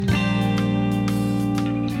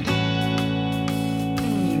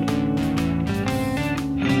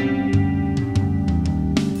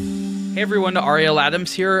Hey everyone, Ariel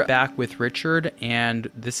Adams here, back with Richard, and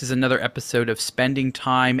this is another episode of Spending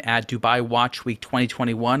Time at Dubai Watch Week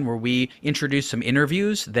 2021, where we introduce some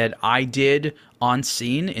interviews that I did on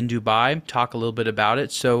scene in Dubai, talk a little bit about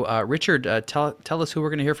it. So Richard, tell us who we're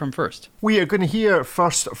going to hear from first. We are going to hear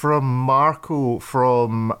first from Marco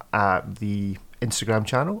from the Instagram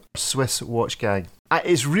channel, Swiss Watch Gang.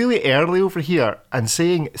 It's really early over here, and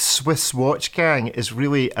saying Swiss Watch Gang is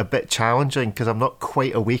really a bit challenging because I'm not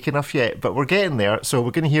quite awake enough yet, but we're getting there. So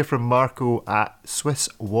we're going to hear from Marco at Swiss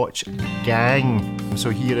Watch Gang. So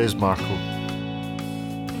here is Marco.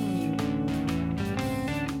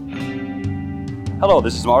 Hello,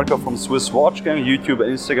 this is Marco from Swiss Watch Gang, YouTube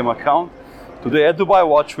and Instagram account. Today at Dubai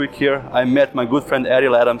Watch Week here, I met my good friend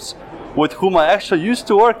Ariel Adams, with whom I actually used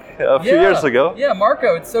to work a few years ago. Yeah,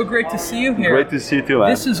 Marco, it's so great to see you here. Great to see you too, man.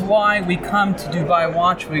 This is why we come to Dubai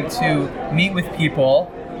Watch Week, to meet with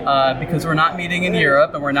people, because we're not meeting in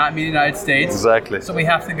Europe and we're not meeting in the United States. Exactly. So we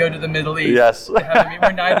have to go to the Middle East. Yes. To have a meet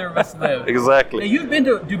where neither of us live. Exactly. Now, you've been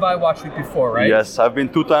to Dubai Watch Week before, right? Yes, I've been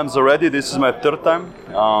 2 times already. This is my 3rd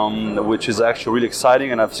time, which is actually really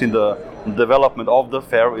exciting, and I've seen the development of the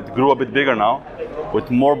fair. It grew a bit bigger now, with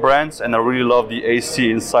more brands, and I really love the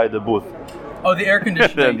AC inside the booth. Oh, the air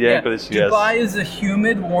conditioning. Air conditioning, yes. Dubai is a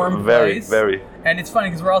humid, warm place. Very. And it's funny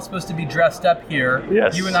because we're all supposed to be dressed up here.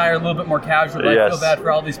 Yes. You and I are a little bit more casual, but I feel bad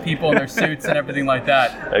for all these people in their suits and everything like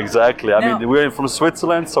that. Exactly. I mean, we're from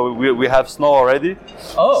Switzerland, so we have snow already.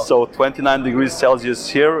 Oh. So 29 degrees Celsius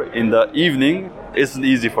here in the evening isn't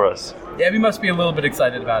easy for us. Yeah, we must be a little bit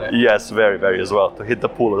excited about it. Yes, very as well, to hit the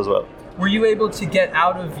pool as well. Were you able to get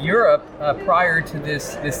out of Europe prior to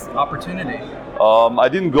this opportunity? I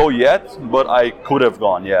didn't go yet, but I could have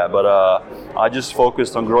gone, yeah. But I just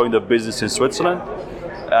focused on growing the business in Switzerland.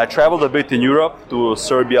 I traveled a bit in Europe to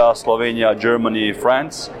Serbia, Slovenia, Germany,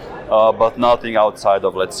 France, but nothing outside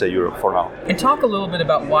of, let's say, Europe for now. And talk a little bit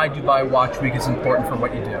about why Dubai Watch Week is important for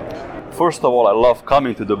what you do. First of all, I love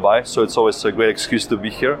coming to Dubai, so it's always a great excuse to be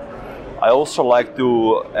here. I also like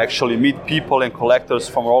to actually meet people and collectors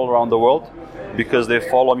from all around the world, because they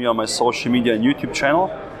follow me on my social media and YouTube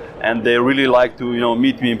channel, and they really like to,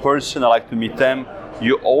 meet me in person. I like to meet them.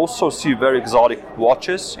 You also see very exotic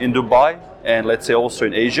watches in Dubai, and let's say also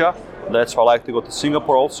in Asia. That's why I like to go to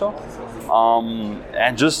Singapore also.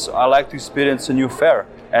 And just I like to experience a new fair.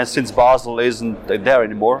 And since Basel isn't there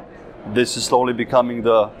anymore, this is slowly becoming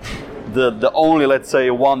the only, let's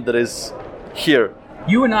say, one that is here.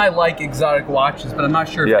 You and I like exotic watches, but I'm not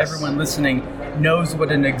sure if Yes. everyone listening knows what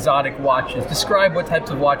an exotic watch is. Describe what types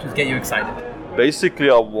of watches get you excited. Basically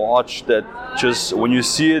a watch that just, when you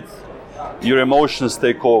see it, your emotions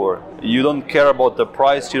take over. You don't care about the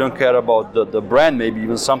price, you don't care about the brand, maybe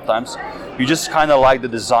even sometimes. You just kind of like the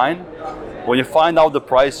design. When you find out the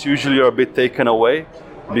price, usually you're a bit taken away,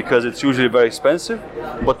 because it's usually very expensive.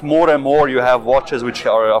 But more and more you have watches which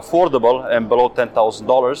are affordable and below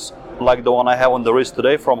 $10,000, like the one I have on the wrist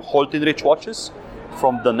today from Holtinrich Watches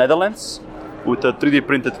from the Netherlands, with a 3D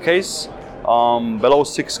printed case, below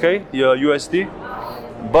 6K USD.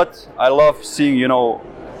 But I love seeing,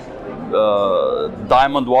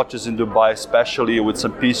 diamond watches in Dubai, especially with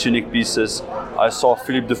some unique pieces. I saw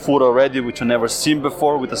Philippe Dufour already, which I've never seen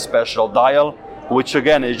before, with a special dial, which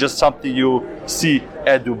again is just something you see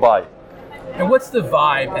at Dubai. And what's the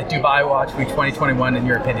vibe at Dubai Watch Week 2021 in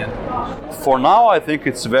your opinion? For now, I think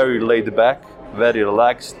it's very laid back, very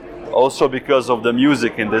relaxed. Also because of the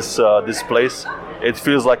music in this place, it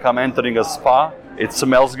feels like I'm entering a spa. It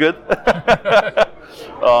smells good.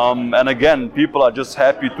 And again, people are just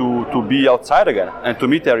happy to be outside again and to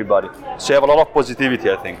meet everybody. So you have a lot of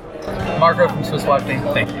positivity, I think. Marco from Swiss Watch Gang,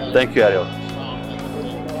 thank you. Thank you, Ariel.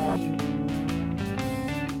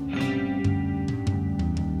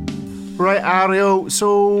 Right, Ariel,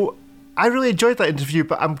 so I really enjoyed that interview,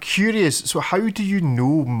 but I'm curious, so how do you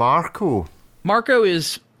know Marco? Marco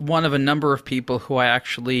is one of a number of people who I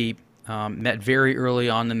actually met very early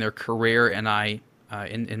on in their career, and I,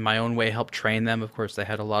 in my own way, helped train them. Of course, they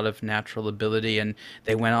had a lot of natural ability, and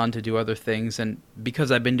they went on to do other things. And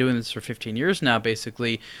because I've been doing this for 15 years now,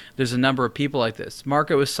 basically, there's a number of people like this.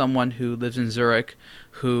 Marco is someone who lives in Zurich,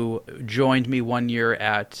 who joined me one year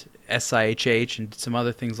at SIHH and did some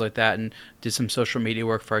other things like that, and did some social media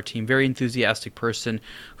work for our team. Very enthusiastic person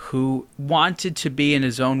who wanted to be, in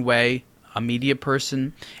his own way, a media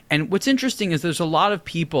person. And what's interesting is there's a lot of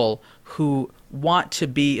people who want to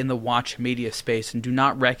be in the watch media space and do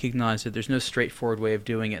not recognize that there's no straightforward way of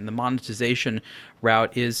doing it. And the monetization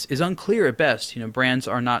route is unclear at best. Brands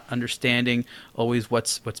are not understanding always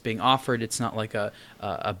what's being offered. It's not like a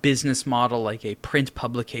business model like a print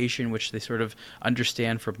publication, which they sort of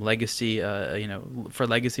understand from legacy, for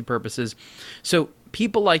legacy purposes. So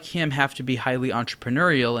people like him have to be highly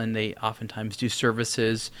entrepreneurial, and they oftentimes do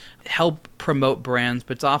services, help promote brands,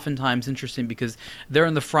 but it's oftentimes interesting because they're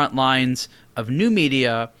in the front lines of new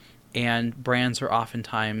media, and brands are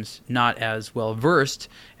oftentimes not as well versed.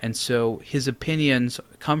 And so his opinions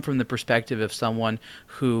come from the perspective of someone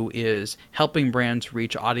who is helping brands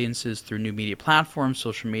reach audiences through new media platforms,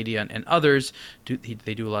 social media, and others.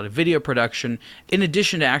 They do a lot of video production. In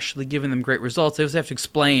addition to actually giving them great results, they also have to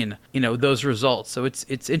explain, those results. So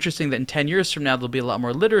it's interesting that in 10 years from now, there'll be a lot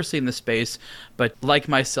more literacy in the space. But like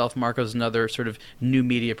myself, Marco's another sort of new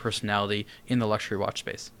media personality in the luxury watch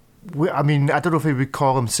space. I don't know if he would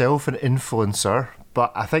call himself an influencer,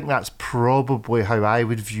 but I think that's probably how I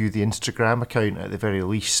would view the Instagram account at the very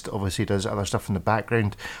least. Obviously, he does other stuff in the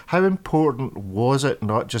background. How important was it,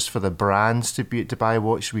 not just for the brands to be at Dubai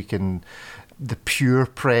Watch Week and the pure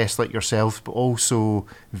press like yourself, but also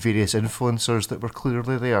various influencers that were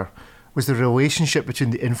clearly there? Was the relationship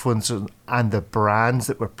between the influencers and the brands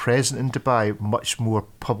that were present in Dubai much more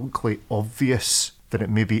publicly obvious than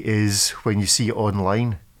it maybe is when you see it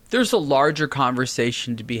online? There's a larger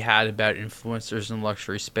conversation to be had about influencers in the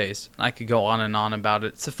luxury space. I could go on and on about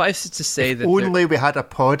it. Suffice it to say that only we had a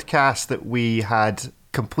podcast that we had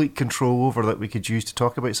complete control over that we could use to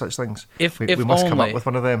talk about such things. We must come up with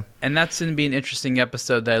one of them. And that's going to be an interesting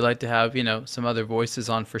episode that I'd like to have, some other voices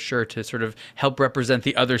on for sure to sort of help represent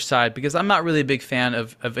the other side, because I'm not really a big fan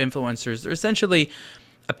of influencers. They're essentially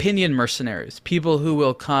opinion mercenaries, people who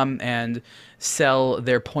will come and sell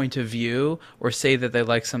their point of view or say that they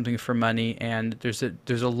like something for money, and there's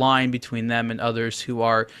a line between them and others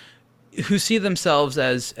who see themselves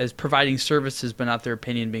as providing services but not their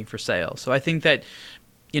opinion being for sale. So I think that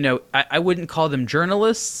I wouldn't call them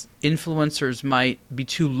journalists. Influencers might be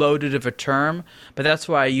too loaded of a term, but that's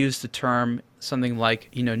why I use the term something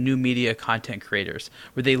like new media content creators,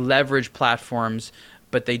 where they leverage platforms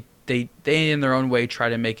but they in their own way try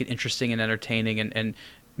to make it interesting and entertaining and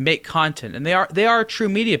make content. And they are true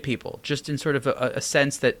media people, just in sort of a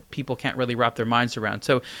sense that people can't really wrap their minds around.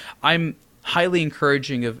 So I'm highly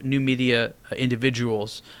encouraging of new media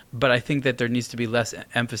individuals, but I think that there needs to be less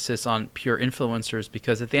emphasis on pure influencers,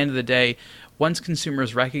 because at the end of the day, once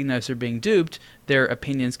consumers recognize they're being duped, their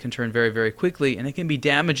opinions can turn very, very quickly, and it can be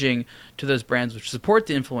damaging to those brands which support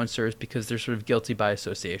the influencers because they're sort of guilty by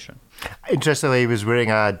association. Interestingly, he was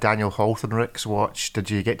wearing a Daniel Haltenrich's watch. Did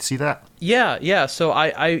you get to see that? Yeah. So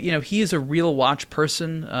I he is a real watch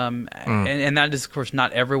person, and that is, of course,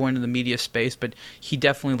 not everyone in the media space, but he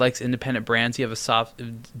definitely likes independent brands. He has a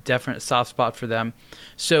definite soft spot for them.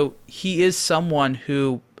 So he is someone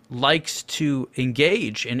who likes to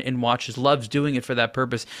engage in watches, loves doing it for that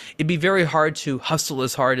purpose. It'd be very hard to hustle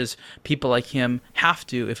as hard as people like him have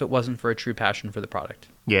to if it wasn't for a true passion for the product.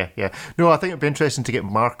 Yeah. No, I think it'd be interesting to get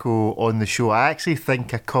Marco on the show. I actually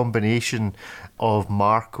think a combination of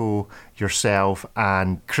Marco, yourself,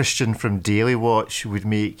 and Christian from Daily Watch would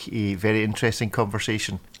make a very interesting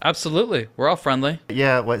conversation. Absolutely. We're all friendly.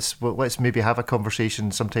 Yeah, let's maybe have a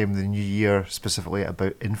conversation sometime in the new year specifically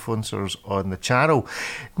about influencers on the channel.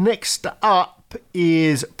 Next up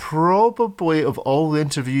is probably, of all the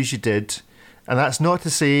interviews you did, and that's not to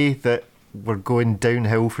say that we're going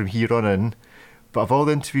downhill from here on in, but of all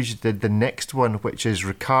the interviews you did, the next one, which is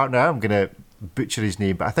Ricardo, now I'm going to butcher his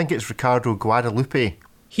name, but I think it's Ricardo Guadalupe.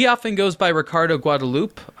 He often goes by Ricardo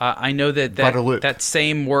Guadalupe. I know that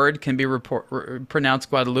same word can be pronounced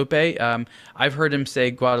Guadalupe. I've heard him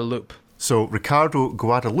say Guadalupe. So Ricardo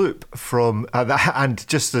Guadalupe from, and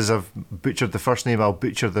just as I've butchered the first name, I'll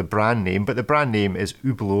butcher the brand name, but the brand name is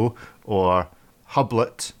Hublot or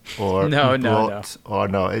Hublet or No, it's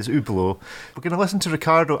Hublot. We're going to listen to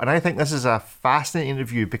Ricardo, and I think this is a fascinating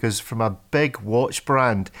interview because from a big watch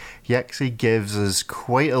brand, he actually gives us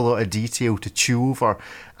quite a lot of detail to chew over.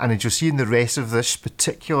 And as you'll see in the rest of this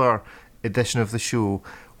particular edition of the show,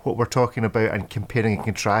 what we're talking about and comparing and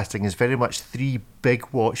contrasting is very much three big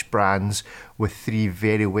watch brands with three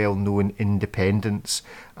very well-known independents,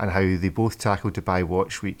 and how they both tackled Dubai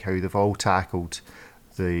Watch Week, how they've all tackled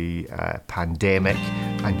the pandemic,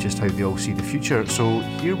 and just how they all see the future. So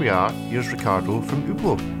here we are. Here's Ricardo from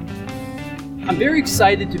Hublot. I'm very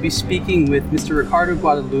excited to be speaking with Mr. Ricardo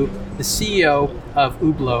Guadalupe, the CEO of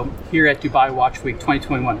Hublot, here at Dubai Watch Week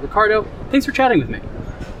 2021. Ricardo, thanks for chatting with me.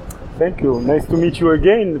 Thank you. Nice to meet you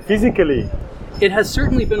again physically. It has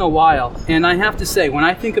certainly been a while, and I have to say, when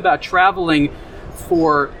I think about traveling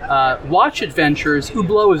for watch adventures,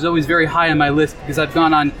 Hublot is always very high on my list because I've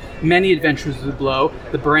gone on many adventures with Hublot,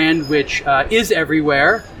 the brand which is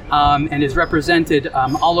everywhere and is represented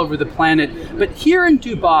all over the planet. But here in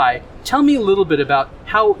Dubai, tell me a little bit about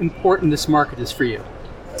how important this market is for you.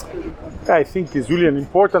 I think it's really an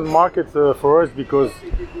important market for us because,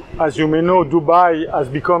 as you may know, Dubai has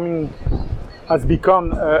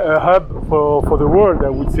become a hub for the world, I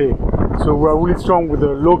would say. So we're really strong with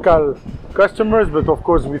the local customers, but of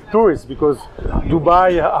course with tourists, because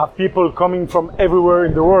Dubai have people coming from everywhere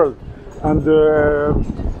in the world. And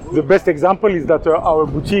the best example is that our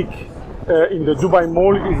boutique in the Dubai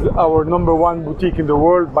Mall is our #1 boutique in the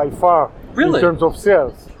world by far. Really? In terms of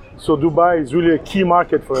sales. So Dubai is really a key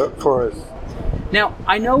market for us. Now,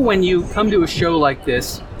 I know when you come to a show like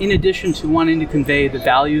this, in addition to wanting to convey the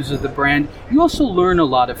values of the brand, you also learn a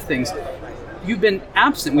lot of things. You've been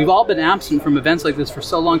absent. We've all been absent from events like this for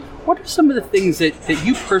so long. What are some of the things that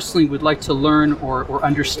you personally would like to learn or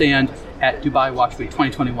understand at Dubai Watch Week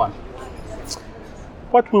 2021?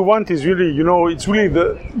 What we want is really, it's really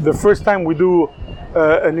the first time we do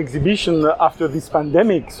an exhibition after this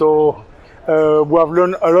pandemic. So we have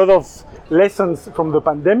learned a lot of lessons from the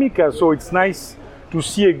pandemic. So it's nice to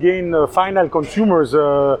see again final consumers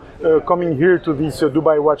coming here to this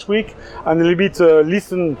Dubai Watch Week and a little bit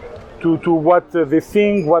listen to what they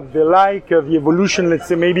think, what they like, the evolution, let's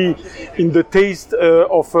say, maybe in the taste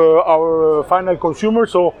of our final consumer.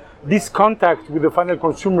 So this contact with the final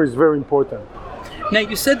consumer is very important. Now,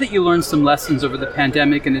 you said that you learned some lessons over the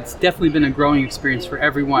pandemic, and it's definitely been a growing experience for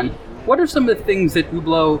everyone. What are some of the things that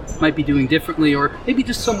Hublot might be doing differently, or maybe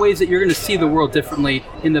just some ways that you're going to see the world differently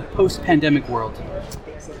in the post-pandemic world?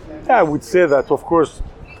 I would say that, of course,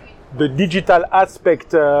 the digital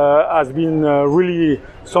aspect has been really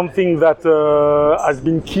something that has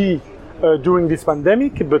been key during this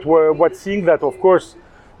pandemic. But we're seeing that, of course,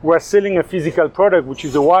 we're selling a physical product, which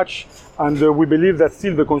is a watch, and we believe that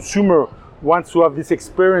still the consumer wants to have this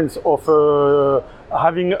experience of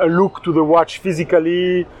having a look to the watch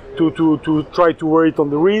physically, to try to wear it on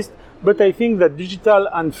the wrist. But I think that digital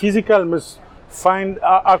and physical must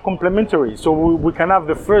are complementary. So we can have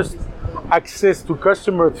the first access to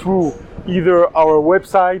customer through either our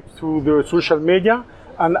website, through the social media,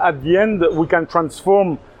 and at the end we can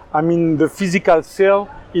transform, the physical sale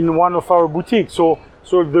in one of our boutiques. So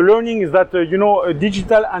the learning is that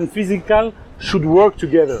digital and physical should work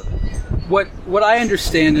together. What I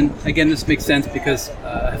understand, and again this makes sense because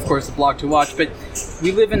of course the Blog to Watch, but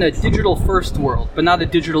we live in a digital first world, but not a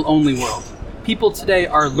digital only world. People today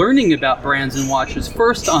are learning about brands and watches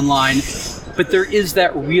first online, but there is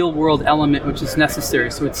that real world element which is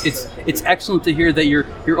necessary. So it's excellent to hear that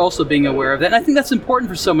you're also being aware of that. And I think that's important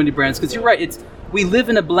for so many brands, because you're right, we live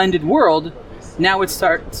in a blended world. Now it's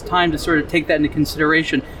time to sort of take that into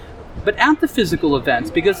consideration. But at the physical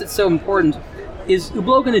events, because it's so important, is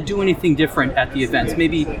Hublot going to do anything different at the events?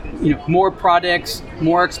 Maybe more products,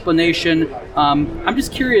 more explanation. I'm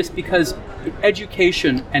just curious because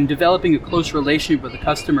education and developing a close relationship with the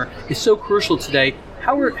customer is so crucial today.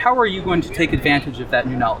 How are you going to take advantage of that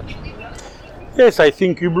new knowledge? Yes, I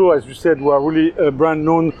think Hublot, as you said, we are really a brand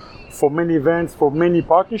known for many events, for many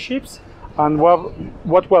partnerships, and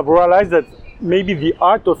what we have realized that maybe the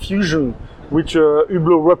art of fusion, which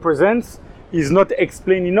Hublot represents, is not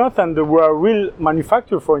explained enough, and we are a real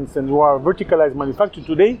manufacturer, for instance. We are a verticalized manufacturer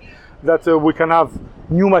today, that we can have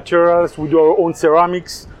new materials, we do our own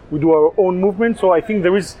ceramics, we do our own movement. So I think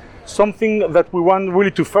there is something that we want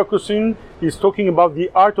really to focus in, is talking about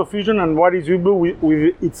the art of fusion and what is Hublot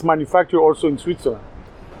with its manufacture also in Switzerland.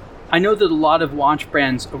 I know that a lot of watch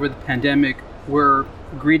brands over the pandemic were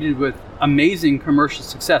greeted with amazing commercial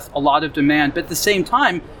success, a lot of demand, but at the same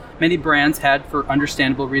time, many brands had, for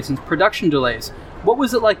understandable reasons, production delays. What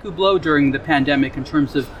was it like Hublot during the pandemic in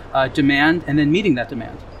terms of demand and then meeting that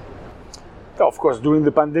demand? Of course, during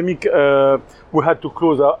the pandemic, we had to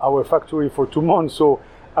close our factory for 2 months. So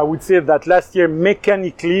I would say that last year,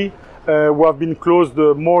 mechanically, we have been closed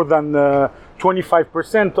more than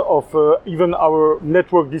 25% of even our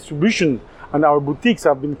network distribution, and our boutiques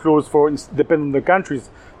have been closed for, depending on the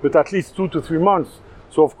countries, but at least 2 to 3 months.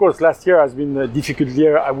 So of course, last year has been a difficult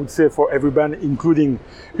year, I would say, for every brand, including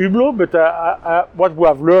Hublot. But what we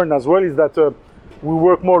have learned as well is that we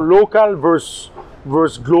work more local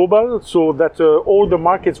versus global, so that all the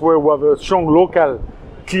markets where we have a strong local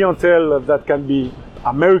clientele, that can be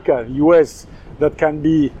America, US, that can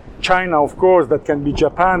be China, of course, that can be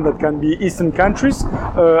Japan, that can be Eastern countries,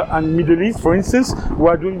 and Middle East, for instance, we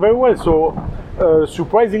are doing very well. So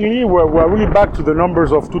surprisingly, we're really back to the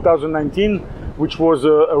numbers of 2019, which was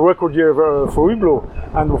a record year for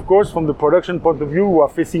Hublot. And of course, from the production point of view, we are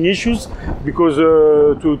facing issues because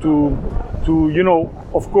of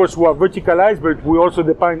course, we are verticalized, but we also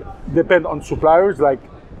depend on suppliers like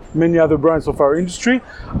many other brands of our industry.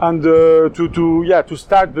 And to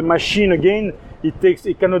start the machine again,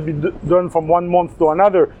 it cannot be done from 1 month to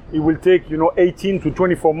another. It will take 18 to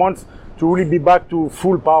 24 months to really be back to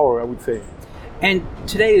full power, I would say. And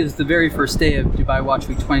today is the very first day of Dubai Watch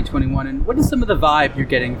Week 2021. And what is some of the vibe you're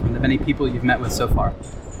getting from the many people you've met with so far?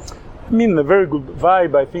 I mean, a very good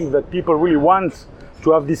vibe. I think that people really want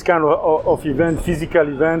to have this kind of event, physical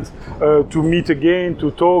event, to meet again, to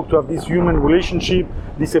talk, to have this human relationship,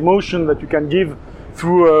 this emotion that you can give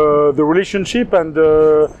through the relationship. And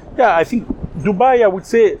I think Dubai, I would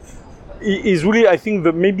say, is really, I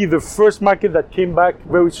think, maybe the first market that came back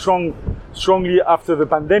very strongly after the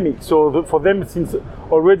pandemic. So for them, since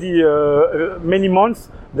already many months,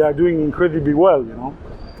 they are doing incredibly well,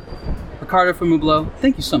 Ricardo from Hublot,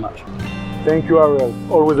 thank you so much. Thank you, Ariel.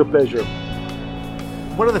 Always a pleasure.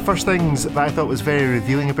 One of the first things that I thought was very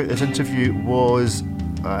revealing about this interview was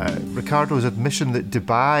Ricardo's admission that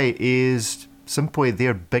Dubai is simply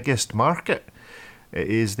their biggest market. It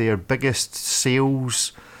is their biggest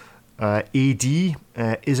sales AD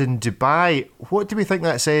is in Dubai. What do we think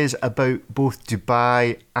that says about both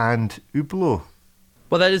Dubai and Hublot?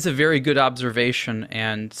 Well, that is a very good observation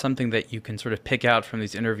and something that you can sort of pick out from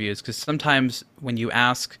these interviews, because sometimes when you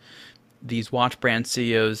ask these watch brand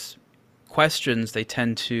CEOs questions, they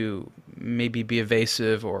tend to maybe be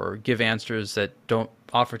evasive or give answers that don't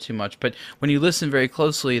offer too much. But when you listen very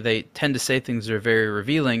closely, they tend to say things that are very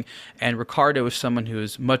revealing. And Ricardo is someone who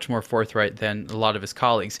is much more forthright than a lot of his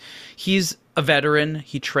colleagues. He's a veteran.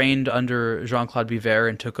 He trained under Jean-Claude Biver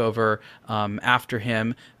and took over after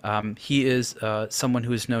him. He is someone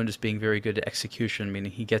who is known as being very good at execution,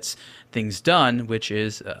 meaning he gets things done, which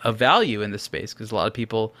is a value in this space because a lot of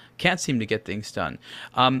people can't seem to get things done.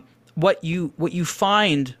 What you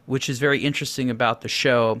find, which is very interesting about the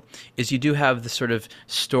show, is you do have the sort of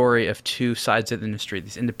story of two sides of the industry,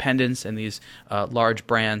 these independents and these large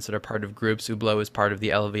brands that are part of groups. Hublot is part of the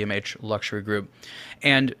LVMH luxury group.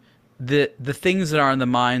 And the things that are on the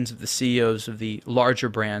minds of the CEOs of the larger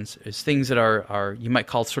brands is things that are you might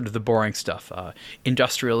call sort of the boring stuff: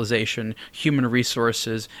 industrialization, human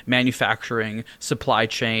resources, manufacturing, supply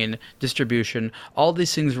chain, distribution. All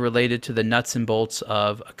these things related to the nuts and bolts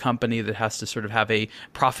of a company that has to sort of have a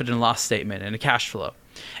profit and loss statement and a cash flow.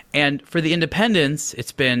 And for the independents,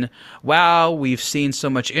 it's been, wow, we've seen so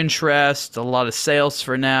much interest, a lot of sales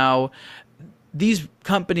for now. These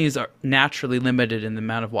companies are naturally limited in the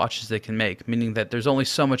amount of watches they can make, meaning that there's only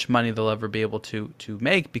so much money they'll ever be able to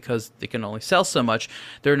make because they can only sell so much.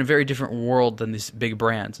 They're in a very different world than these big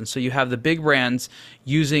brands. And so you have the big brands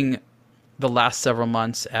using the last several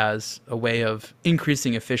months as a way of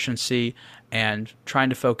increasing efficiency and trying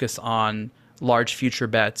to focus on large future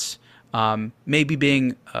bets.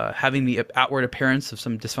 Maybe having the outward appearance of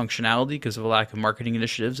some dysfunctionality because of a lack of marketing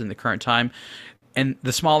initiatives in the current time. And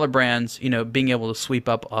the smaller brands, being able to sweep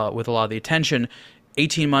up with a lot of the attention.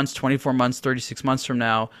 18 months, 24 months, 36 months from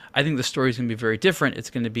now, I think the story is going to be very different. It's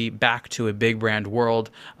going to be back to a big brand world.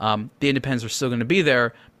 The independents are still going to be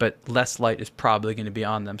there, but less light is probably going to be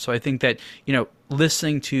on them. So I think that,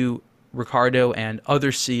 listening to Ricardo and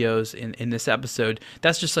other CEOs in this episode,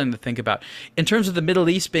 that's just something to think about. In terms of the Middle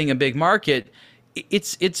East being a big market,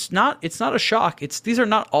 it's not a shock. These are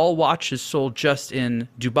not all watches sold just in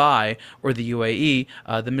Dubai or the UAE.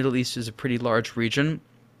 The Middle East is a pretty large region.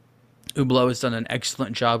 Hublot has done an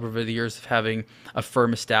excellent job over the years of having a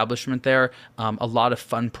firm establishment there. A lot of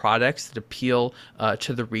fun products that appeal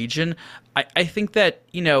to the region. I think that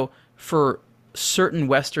for certain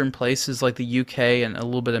Western places like the UK and a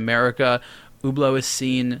little bit America, Hublot is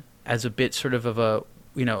seen as a bit sort of a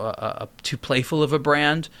too playful of a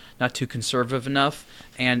brand, not too conservative enough.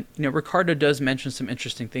 And, Ricardo does mention some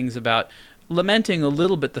interesting things about lamenting a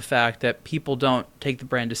little bit the fact that people don't take the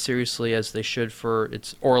brand as seriously as they should for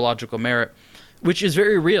its horological merit, which is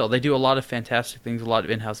very real. They do a lot of fantastic things, a lot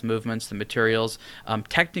of in-house movements, the materials.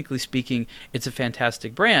 Technically speaking, it's a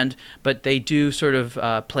fantastic brand, but they do sort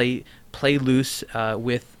of play loose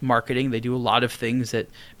with marketing. They do a lot of things that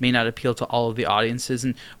may not appeal to all of the audiences.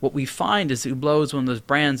 And what we find is Hublot is one of those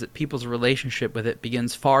brands that people's relationship with it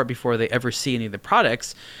begins far before they ever see any of the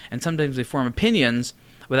products. And sometimes they form opinions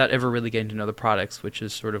without ever really getting to know the products, which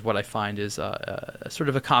is sort of what I find is sort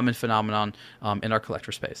of a common phenomenon in our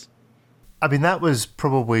collector space. I mean, that was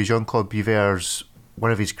probably Jean-Claude Biver's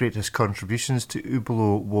one of his greatest contributions to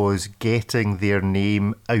Hublot was getting their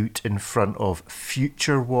name out in front of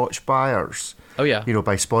future watch buyers. Oh, yeah. You know,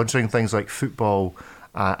 by sponsoring things like football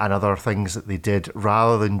and other things that they did,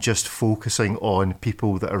 rather than just focusing on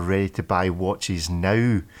people that are ready to buy watches now.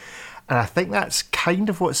 And I think that's kind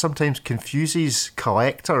of what sometimes confuses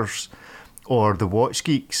collectors or the watch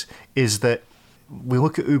geeks, is that we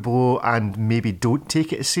look at Hublot and maybe don't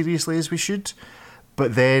take it as seriously as we should,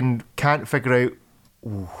 but then can't figure out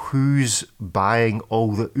who's buying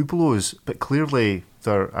all the Hublots. But clearly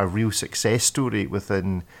they're a real success story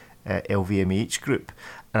within LVMH Group.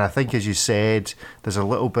 And I think, as you said, there's a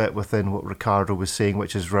little bit within what Ricardo was saying,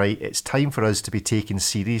 which is right. It's time for us to be taken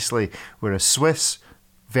seriously. We're a Swiss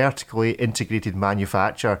vertically integrated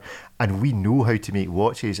manufacturer, and we know how to make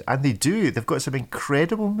watches, and they do. They've got some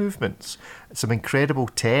incredible movements, some incredible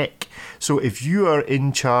tech. So if you are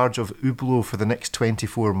in charge of Hublot for the next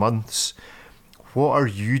 24 months, what are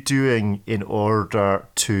you doing in order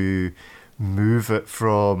to move it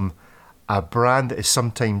from a brand that is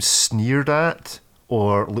sometimes sneered at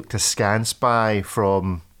or looked askance by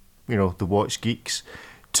from, you know, the watch geeks,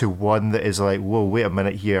 to one that is like, whoa, wait a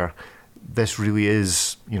minute here, this really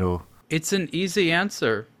is, you know... It's an easy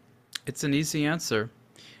answer.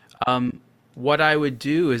 What I would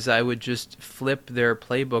do is I would just flip their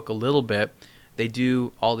playbook a little bit. They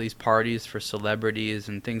do all these parties for celebrities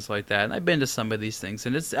and things like that, and I've been to some of these things,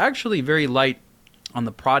 and it's actually very light on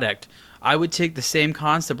the product. I would take the same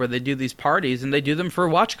concept where they do these parties, and they do them for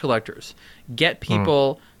watch collectors. Get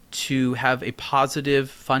people to have a positive,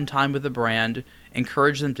 fun time with the brand,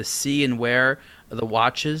 encourage them to see and wear the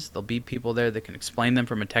watches. There'll be people there that can explain them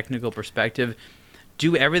from a technical perspective.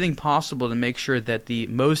 Do everything possible to make sure that the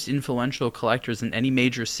most influential collectors in any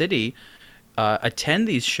major city attend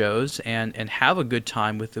these shows and have a good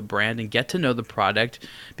time with the brand and get to know the product.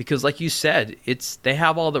 Because like you said, they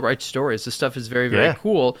have all the right stories. This stuff is very, very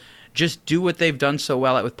cool. Just do what they've done so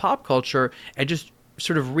well at with pop culture and just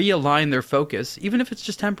sort of realign their focus, even if it's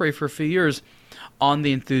just temporary for a few years, on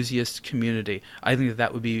the enthusiast community. I think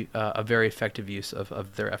that would be a very effective use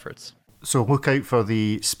of their efforts. So look out for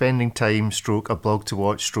the spending time / a blog to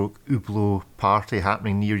watch / Hublot party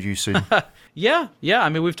happening near you soon. Yeah. I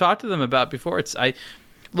mean, we've talked to them about before. It's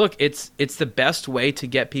the best way to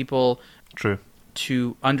get people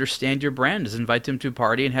to understand your brand is invite them to a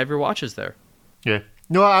party and have your watches there. Yeah.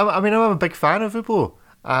 No, I mean, I'm a big fan of Hublot.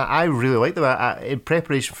 I really like them. In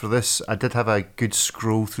preparation for this, I did have a good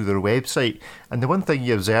scroll through their website, and the one thing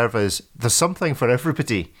you observe is there's something for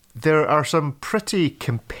everybody. There are some pretty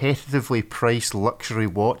competitively priced luxury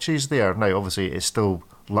watches there. Now, obviously, it's still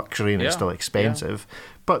luxury and it's still expensive,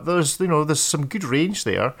 but there's some good range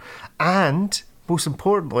there, and most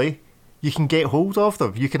importantly, you can get hold of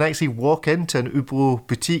them. You can actually walk into an Hublot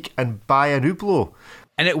boutique and buy an Hublot.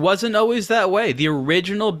 And it wasn't always that way. The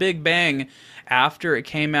original Big Bang, after it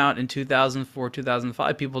came out in 2004,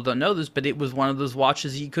 2005, people don't know this, but it was one of those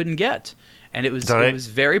watches you couldn't get. And it was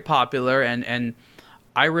very popular. And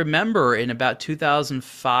I remember in about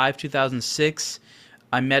 2005, 2006,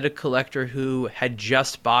 I met a collector who had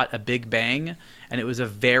just bought a Big Bang, and it was a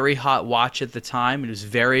very hot watch at the time, and he was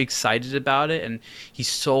very excited about it, and he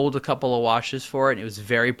sold a couple of watches for it, and he was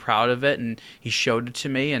very proud of it, and he showed it to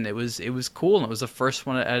me, and it was cool, and it was the first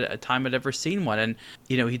one at a time I'd ever seen one, and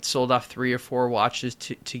he'd sold off 3 or 4 watches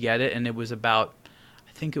to get it, and it was about,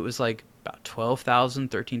 I think it was like about $12,000,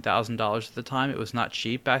 $13,000 at the time. It was not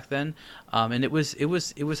cheap back then, and it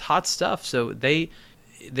was hot stuff. So they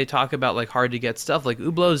talk about like hard to get stuff. Like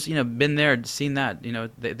Hublot's, been there, seen that.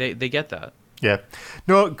 They get that. Yeah.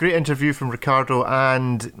 No, great interview from Ricardo,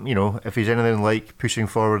 and if he's anything like pushing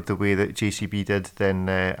forward the way that JCB did, then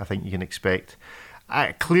I think you can expect.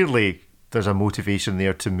 Clearly, there's a motivation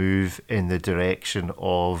there to move in the direction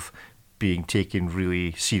of being taken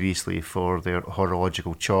really seriously for their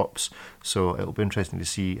horological chops. So it'll be interesting to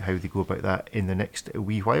see how they go about that in the next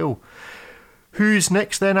wee while. Who's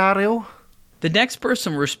next then, Ariel? The next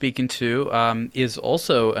person we're speaking to is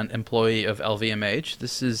also an employee of LVMH.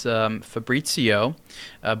 This is Fabrizio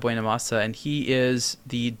Buenamassa, and he is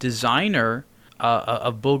the designer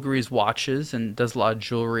of Bulgari's watches and does a lot of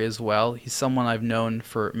jewelry as well. He's someone I've known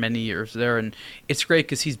for many years there, and it's great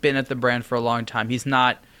because he's been at the brand for a long time. He's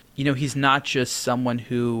not just someone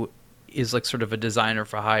who is like sort of a designer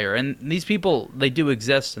for hire. And these people, they do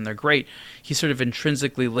exist and they're great. He's sort of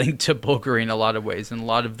intrinsically linked to Bulgari in a lot of ways. And a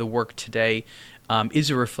lot of the work today is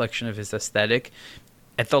a reflection of his aesthetic.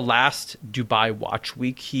 At the last Dubai Watch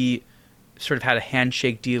Week, he sort of had a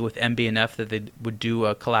handshake deal with MB&F that they would do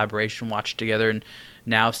a collaboration watch together, and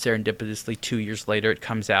now serendipitously 2 years later it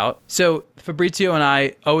comes out. So Fabrizio and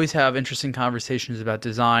I always have interesting conversations about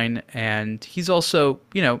design, and he's also,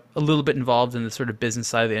 a little bit involved in the sort of business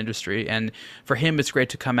side of the industry. And for him, it's great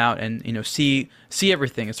to come out and, see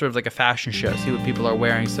everything. It's sort of like a fashion show, see what people are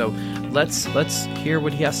wearing. So let's hear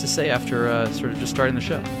what he has to say after sort of just starting the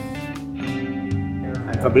show.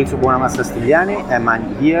 I'm Fabrizio Buonamassa Stigliani, and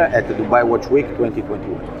I'm here at the Dubai Watch Week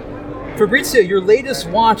 2021. Fabrizio, your latest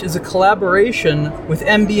watch is a collaboration with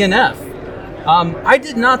MB&F. I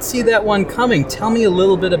did not see that one coming. Tell me a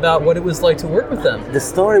little bit about what it was like to work with them. The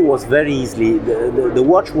story was very easily. The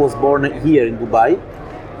watch was born here in Dubai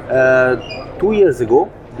 2 years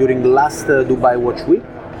ago during the last Dubai Watch Week.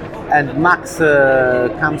 And Max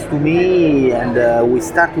comes to me and we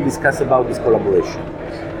start to discuss about this collaboration.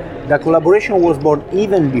 The collaboration was born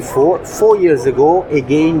even before, 4 years ago,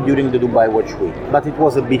 again during the Dubai Watch Week, but it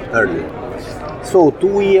was a bit earlier. So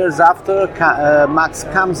 2 years after, Max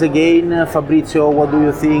comes again, Fabrizio, what do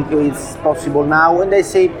you think is possible now? And I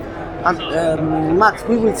say, Max,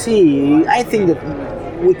 we will see, I think that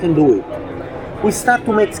we can do it. We start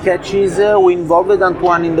to make sketches, we involved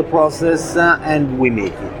Antoine in the process, and we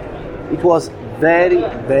make it. It was very,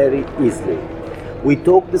 very easily. We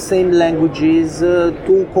talk the same languages,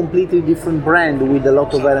 two completely different brands with a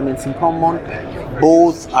lot of elements in common.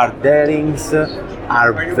 Both are darings,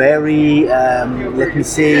 are very, let me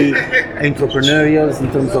say, entrepreneurial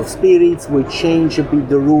in terms of spirits. We change a bit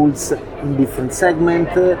the rules in different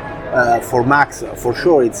segments. For Max, for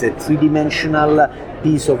sure, it's a three-dimensional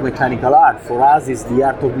piece of mechanical art. For us, it's the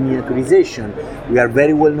art of miniaturization. We are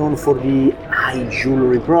very well known for the high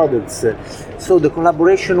jewelry products. So the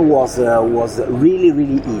collaboration was really,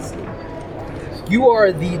 really easy. You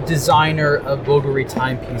are the designer of Bulgari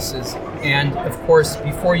timepieces, and of course,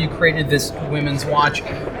 before you created this women's watch,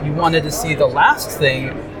 you wanted to see the last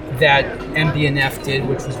thing that MB&F did,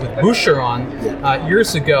 which was with Boucheron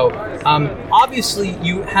years ago. Obviously,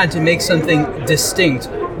 you had to make something distinct.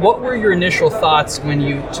 What were your initial thoughts when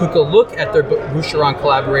you took a look at their Boucheron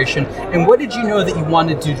collaboration, and what did you know that you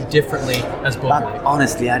wanted to do differently as Bulgari? But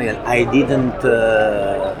honestly, Ariel, I didn't...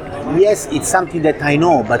 yes, it's something that I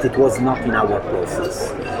know, but it was not in our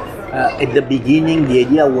process. At the beginning, the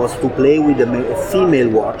idea was to play with a female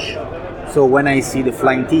watch. So when I see the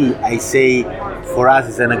Flying T, I say, for us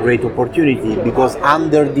it's a great opportunity, because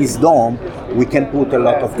under this dome we can put a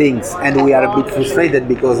lot of things, and we are a bit frustrated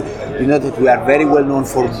because you know that we are very well known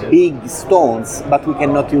for big stones, but we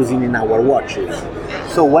cannot use it in our watches.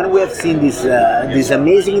 So when we have seen this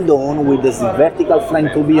amazing dome with this vertical Flying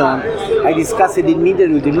Tourbillon, I discussed it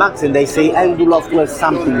immediately with Max, and I say I would love to have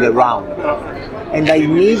something around. And I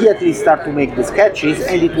immediately start to make the sketches,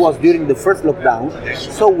 and it was during the first lockdown.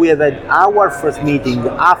 So we have had our first meeting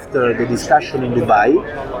after the discussion in Dubai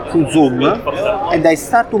through Zoom, and I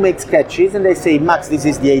start to make sketches, and I say, Max, this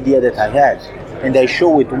is the idea that I had. And I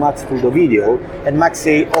show it to Max through the video, and Max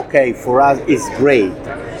say, okay, for us it's great,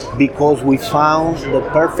 because we found the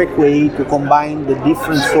perfect way to combine the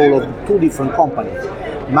different soul of two different companies.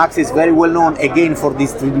 Max is very well known again for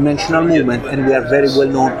this three-dimensional movement, and we are very well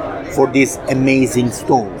known for these amazing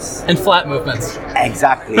stones and flat movements.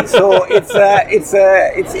 Exactly. So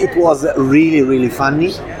it was really, really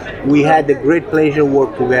funny. We had a great pleasure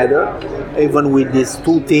work together, even with these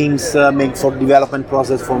two teams made for development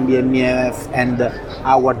process from BMF and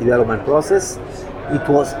our development process. It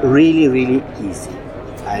was really, really easy,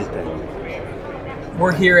 I'll tell you.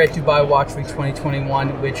 We're here at Dubai Watch Week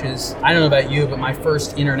 2021, which is, I don't know about you, but my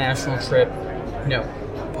first international trip,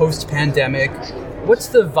 post-pandemic. What's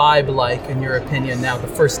the vibe like, in your opinion, now, the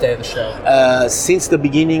first day of the show? Since the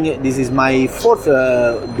beginning, this is my fourth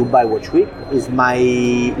Dubai Watch Week. Is my,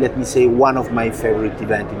 let me say, one of my favorite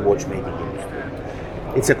events in watchmaking industry.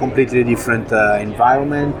 It's a completely different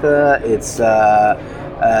environment.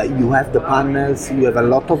 You have the panels, you have a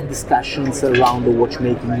lot of discussions around the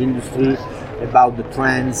watchmaking industry, about the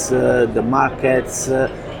trends, the markets,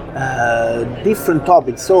 different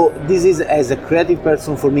topics. So this is, as a creative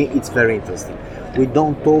person, for me, it's very interesting. We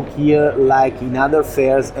don't talk here like in other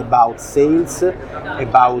fairs about sales,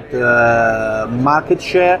 about market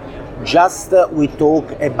share. Just we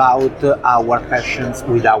talk about our passions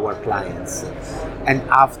with our clients. And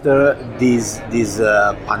after this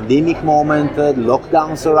pandemic moment,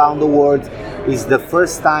 lockdowns around the world, is the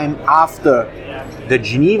first time after the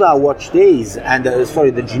Geneva Watch Days and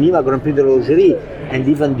the Geneva Grand Prix de l'Horlogerie, and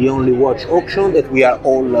even the Only Watch auction, that we are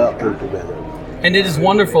all together. And it is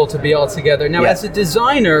wonderful to be all together. Now, as a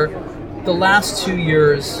designer, the last 2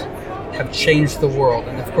 years have changed the world.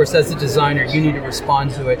 And of course, as a designer, you need to respond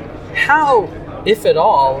to it. How, if at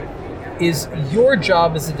all, is your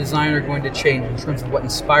job as a designer going to change in terms of what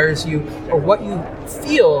inspires you or what you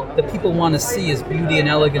feel that people want to see as beauty and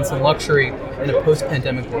elegance and luxury in a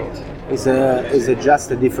post-pandemic world? It's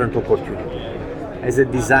just a different opportunity. As a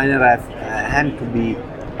designer, I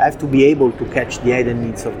have to be able to catch the hidden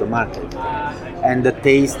needs of the market, and the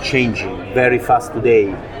taste changing very fast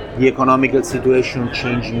today. The economical situation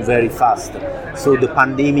changing very fast. So the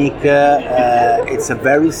pandemic, it's a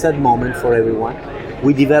very sad moment for everyone.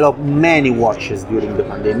 We developed many watches during the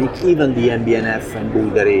pandemic, even the MB&F and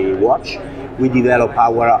Bulgari watch. We developed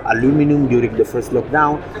our aluminum during the first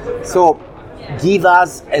lockdown. So give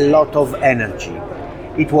us a lot of energy.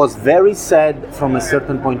 It was very sad from a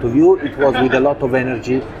certain point of view. It was with a lot of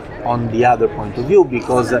energy on the other point of view,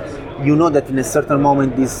 because you know that in a certain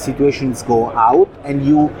moment these situations go out and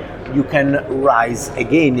you can rise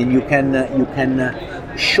again and you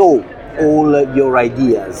can show all your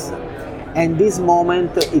ideas. And this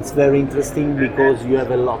moment, it's very interesting because you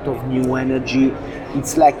have a lot of new energy.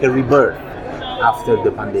 It's like a rebirth after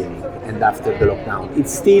the pandemic and after the lockdown.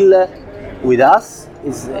 It's still with us,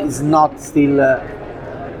 it's not still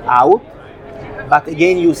out, but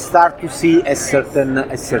again, you start to see a certain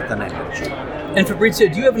energy. And Fabrizio,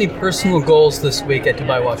 do you have any personal goals this week at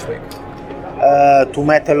Dubai Watch Week? To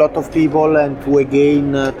meet a lot of people and to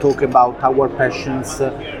again talk about our passions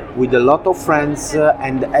with a lot of friends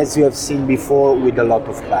and, as you have seen before, with a lot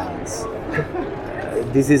of clients.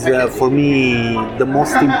 This is for me the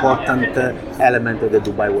most important element of the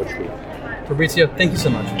Dubai Watch Week. Fabrizio, thank you so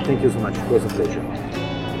much. Thank you so much. It was a pleasure.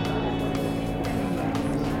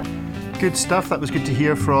 Good stuff. That was good to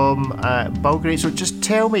hear from Bulgari. So just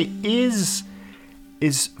tell me, is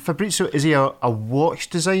Fabrizio, is he a watch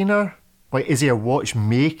designer? Like, is he a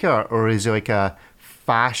watchmaker, or is he like a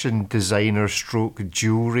fashion designer stroke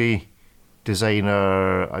jewellery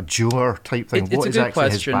designer, a jeweler type thing? It's what a is good actually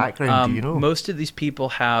question. his background? Do you know? Most of these people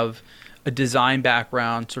have a design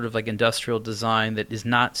background, sort of like industrial design, that is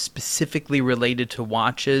not specifically related to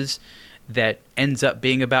watches, that ends up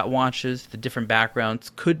being about watches. The different backgrounds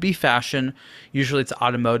could be fashion. Usually it's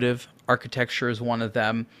automotive. Architecture is one of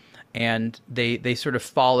them. And they sort of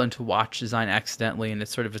fall into watch design accidentally, and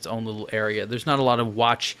it's sort of its own little area. There's not a lot of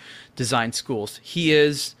watch design schools. He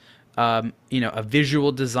is, a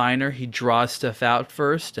visual designer. He draws stuff out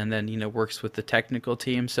first, and then works with the technical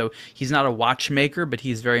team. So he's not a watchmaker, but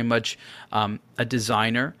he's very much a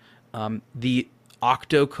designer. The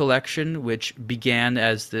Octo collection, which began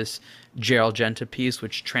as this Gerald Genta piece,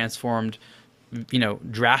 which transformed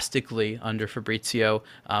drastically under Fabrizio,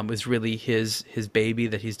 was really his baby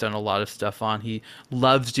that he's done a lot of stuff on. He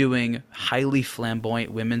loves doing highly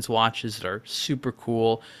flamboyant women's watches that are super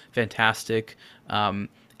cool, fantastic.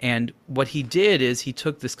 And what he did is he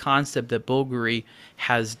took this concept that Bulgari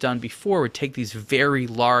has done before, would take these very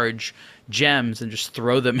large gems and just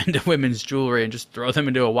throw them into women's jewelry and just throw them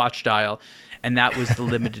into a watch dial. And that was the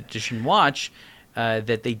limited edition watch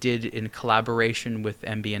that they did in collaboration with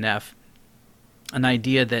MB&F. An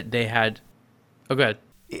idea that they had. Oh, go ahead.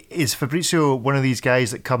 Is Fabrizio one of these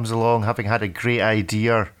guys that comes along having had a great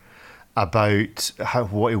idea about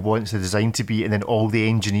what he wants the design to be, and then all the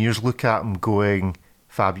engineers look at him going,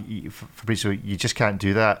 Fabrizio, you just can't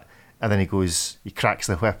do that? And then he cracks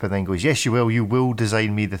the whip and then goes, yes, you will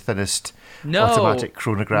design me the thinnest automatic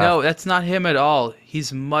chronograph. No, that's not him at all.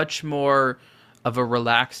 He's much more of a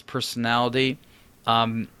relaxed personality.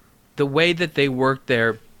 The way that they work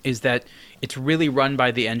there is that it's really run by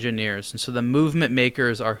the engineers. And so the movement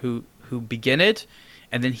makers are who begin it,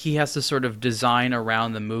 and then he has to sort of design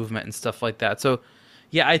around the movement and stuff like that. So,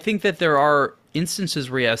 yeah, I think that there are instances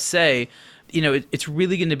where he has say, it's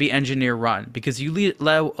really going to be engineer run, because you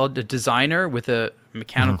allow a designer with a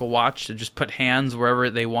mechanical watch to just put hands wherever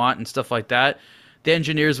they want and stuff like that. The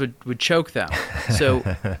engineers would choke them. So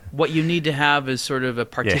what you need to have is sort of a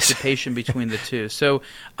participation between the two. So,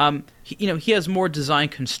 he has more design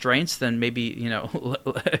constraints than maybe,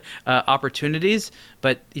 opportunities,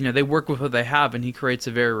 but, they work with what they have, and he creates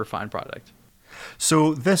a very refined product.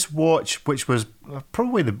 So this watch, which was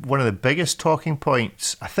probably one of the biggest talking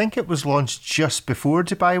points, I think it was launched just before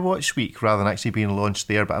Dubai Watch Week rather than actually being launched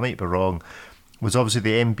there, but I might be wrong, was obviously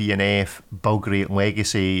the MB&F Bulgari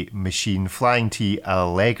Legacy machine Flying T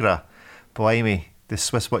Allegra. Blimey, the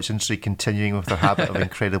Swiss watch industry continuing with their habit of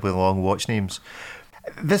incredibly long watch names.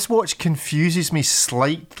 This watch confuses me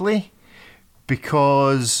slightly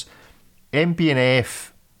because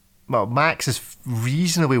MB&F, well, Max is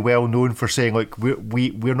reasonably well known for saying, like,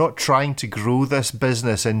 we're not trying to grow this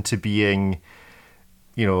business into being,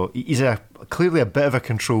 he's clearly a bit of a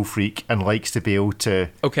control freak and likes to be able to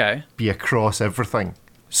be across everything.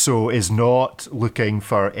 So is not looking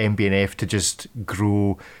for MB&F to just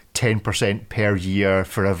grow 10% per year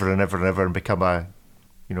forever and ever and ever and become a,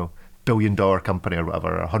 billion-dollar company or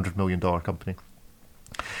whatever, or $100 million company.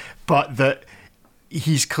 But that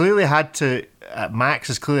he's clearly had to, Max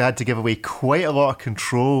has clearly had to give away quite a lot of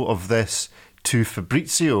control of this to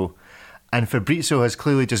Fabrizio. And Fabrizio has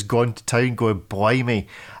clearly just gone to town going, blimey,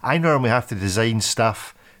 I normally have to design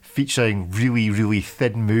stuff featuring really, really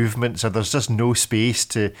thin movements, or there's just no space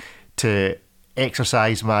to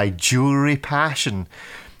exercise my jewellery passion.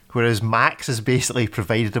 Whereas Max has basically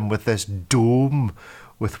provided him with this dome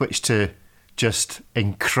with which to just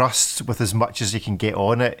encrust with as much as he can get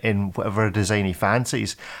on it in whatever design he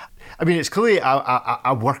fancies. I mean, it's clearly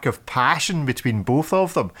a work of passion between both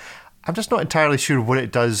of them. I'm just not entirely sure what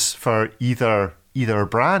it does for either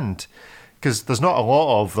brand, because there's not a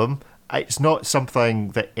lot of them. It's not something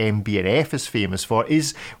that MB&F is famous for.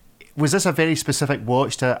 Was this a very specific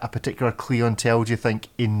watch to a particular clientele, do you think,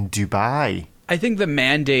 in Dubai? I think the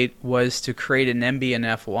mandate was to create an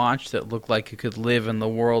MB&F watch that looked like it could live in the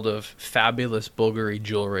world of fabulous Bulgari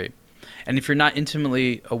jewelry. And if you're not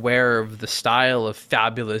intimately aware of the style of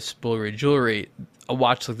fabulous Bulgari jewelry, a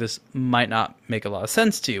watch like this might not make a lot of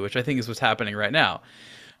sense to you, which I think is what's happening right now.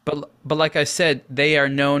 But like I said, they are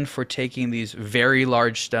known for taking these very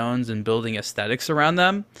large stones and building aesthetics around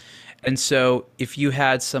them. And so if you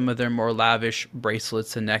had some of their more lavish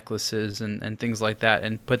bracelets and necklaces and things like that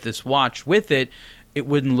and put this watch with it, it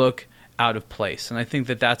wouldn't look out of place. And I think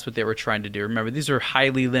that that's what they were trying to do. Remember, these are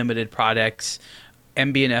highly limited products.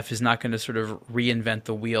 MB&F is not going to sort of reinvent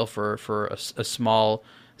the wheel for a small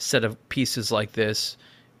set of pieces like this.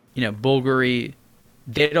 Bulgari,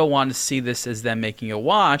 they don't want to see this as them making a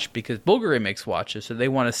watch because Bulgari makes watches. So they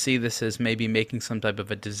want to see this as maybe making some type of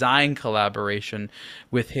a design collaboration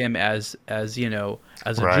with him as a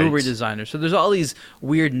jewelry designer. So there's all these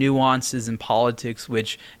weird nuances in politics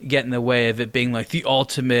which get in the way of it being like the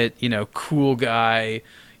ultimate, cool guy,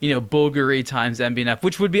 Bulgari times MB&F,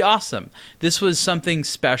 which would be awesome. This was something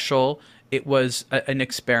special. It was an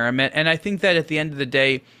experiment. And I think that at the end of the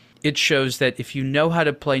day, it shows that if you know how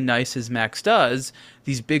to play nice as Max does,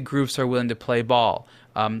 these big groups are willing to play ball,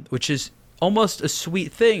 which is almost a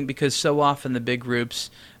sweet thing because so often the big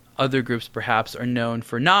groups, other groups perhaps, are known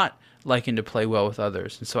for not liking to play well with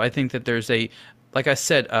others. And so I think that there's like I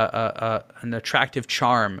said, an attractive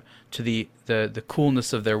charm to the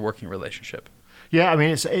coolness of their working relationship. Yeah, I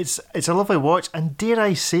mean, it's a lovely watch, and dare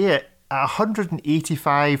I say it, at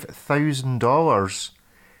 $185,000,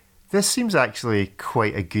 this seems actually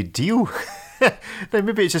quite a good deal. Now,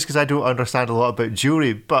 maybe it's just because I don't understand a lot about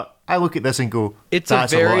jewelry, but I look at this and go, that's a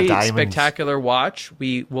very spectacular watch.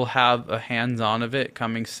 We will have a hands-on of it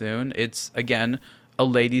coming soon. It's, again, a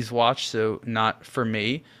ladies' watch, so not for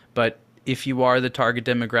me. But if you are the target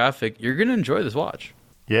demographic, you're going to enjoy this watch.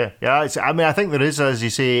 Yeah. I think there is, as you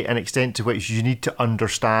say, an extent to which you need to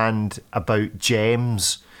understand about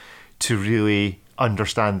gems to really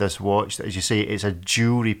understand this watch. That, as you say, it's a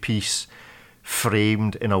jewelry piece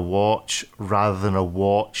framed in a watch rather than a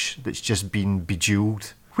watch that's just been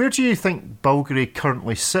bejeweled. Where do you think Bulgari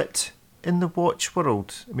currently sit in the watch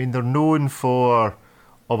world? I mean, they're known for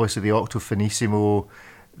obviously the Octo Finissimo,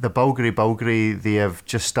 the Bulgari. They have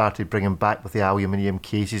just started bringing back with the aluminium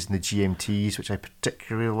cases and the GMTs, which I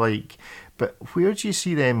particularly like. But where do you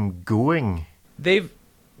see them going? They've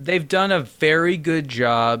done a very good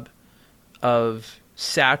job of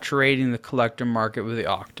saturating the collector market with the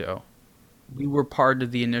Octo. We were part of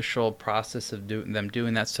the initial process of them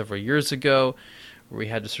doing that several years ago, where we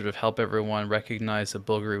had to sort of help everyone recognize that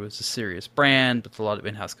Bulgari was a serious brand with a lot of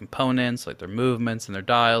in-house components, like their movements and their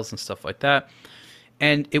dials and stuff like that.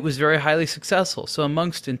 And it was very highly successful. So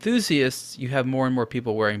amongst enthusiasts, you have more and more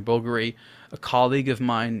people wearing Bulgari. A colleague of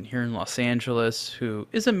mine here in Los Angeles, who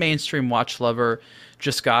is a mainstream watch lover,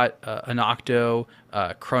 just got an Octo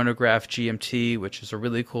chronograph GMT, which is a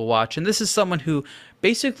really cool watch. And this is someone who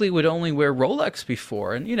basically would only wear Rolex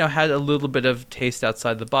before and, had a little bit of taste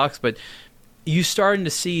outside the box. But you starting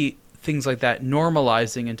to see things like that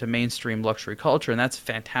normalizing into mainstream luxury culture, and that's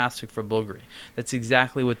fantastic for Bulgari. That's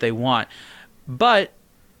exactly what they want. But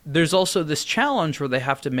there's also this challenge where they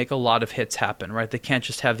have to make a lot of hits happen, right? They can't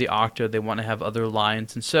just have the Octo. They want to have other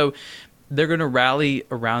lines. And so they're going to rally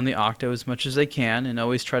around the Octo as much as they can and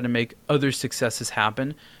always try to make other successes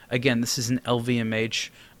happen. Again, this is an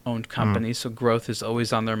LVMH-owned company, so growth is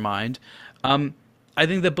always on their mind. I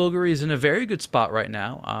think that Bulgari is in a very good spot right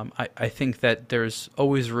now. I think that there's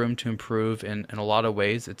always room to improve in a lot of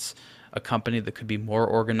ways. It's a company that could be more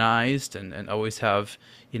organized and always have,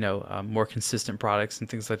 more consistent products and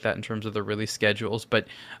things like that in terms of the release schedules. But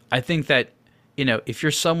I think that if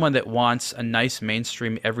you're someone that wants a nice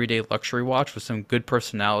mainstream everyday luxury watch with some good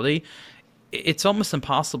personality, it's almost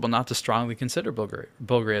impossible not to strongly consider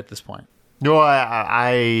Bulgari at this point. No,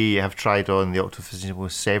 I have tried on the Octafissimo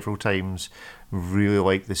several times. Really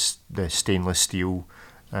like the stainless steel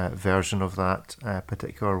version of that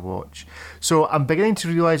particular watch. So I'm beginning to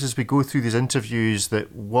realise as we go through these interviews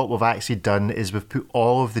that what we've actually done is we've put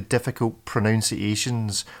all of the difficult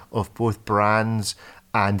pronunciations of both brands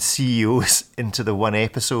and CEOs into the one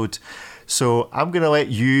episode. So I'm going to let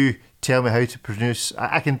you tell me how to pronounce.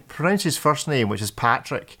 I can pronounce his first name, which is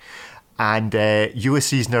Patrick. And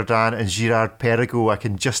Ulysses Nardin and Girard Perregaux, I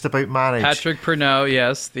can just about manage. Patrick Pernot,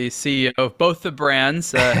 yes, the CEO of both the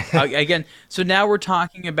brands. Again, so now we're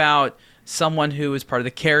talking about someone who is part of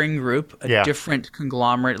the Kering Group, a different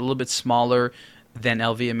conglomerate, a little bit smaller than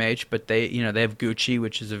LVMH, but they have Gucci,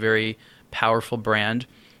 which is a very powerful brand.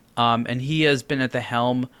 And he has been at the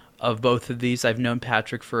helm of both of these. I've known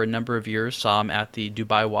Patrick for a number of years, saw him at the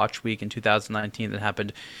Dubai Watch Week in 2019 that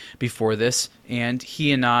happened before this, and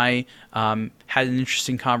he and I had an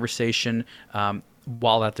interesting conversation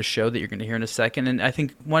while at the show that you're going to hear in a second. And I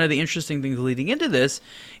think one of the interesting things leading into this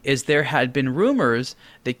is there had been rumors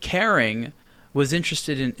that Kering was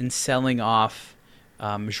interested in selling off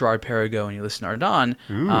Girard Perregaux and Ulysses Nardin,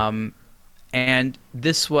 and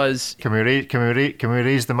this was... Can we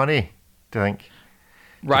raise the money, do you think?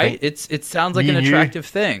 Right, it sounds like an attractive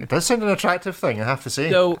thing. It does sound an attractive thing, I have to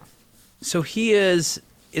say. So he is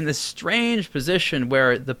in this strange position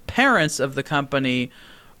where the parents of the company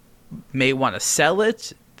may want to sell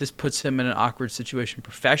it. This puts him in an awkward situation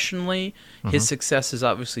professionally. His success is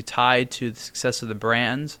obviously tied to the success of the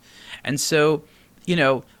brands, and so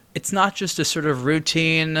it's not just a sort of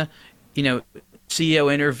routine,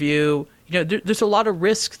 CEO interview. There's a lot of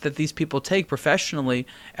risks that these people take professionally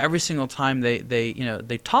every single time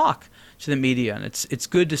they talk to the media, and it's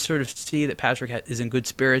good to sort of see that Patrick is in good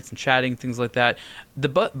spirits and chatting, things like that.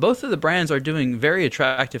 Both of the brands are doing very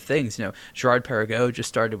attractive things. Girard Perregaux just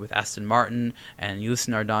started with Aston Martin, and Ulysses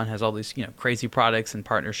Nardin has all these crazy products and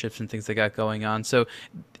partnerships and things they got going on. So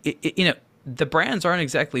the brands aren't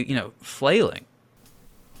exactly flailing.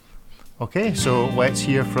 Okay, so let's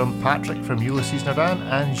hear from Patrick from Ulysses Nardin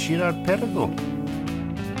and Girard Perregaux.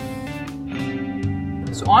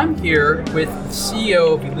 So I'm here with the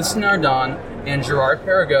CEO of Ulysses Nardin and Girard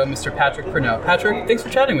Perregaux, Mr. Patrick Pernot. Patrick, thanks for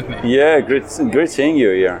chatting with me. Yeah, great seeing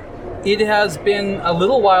you here. It has been a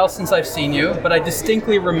little while since I've seen you, but I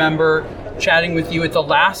distinctly remember chatting with you at the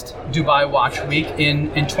last Dubai Watch Week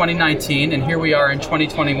in 2019, and here we are in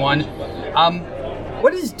 2021.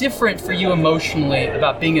 What is different for you emotionally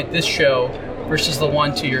about being at this show versus the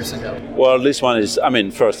one 2 years ago? Well, this one is,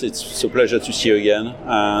 first, it's a pleasure to see you again.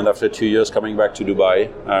 And after 2 years coming back to Dubai.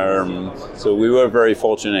 So we were very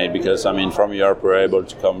fortunate because, from Europe, we were able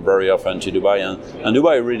to come very often to Dubai. And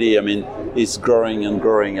Dubai really, is growing and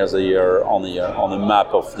growing as a year on the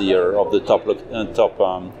map of the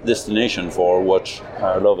top destination for watch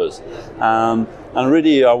lovers. And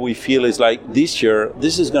really, how we feel is like this year,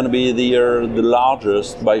 this is going to be the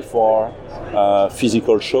largest by far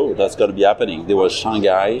physical show that's going to be happening. There was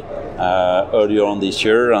Shanghai earlier on this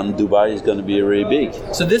year, and Dubai is going to be really big.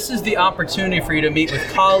 So this is the opportunity for you to meet with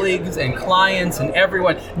colleagues and clients and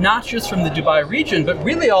everyone, not just from the Dubai region, but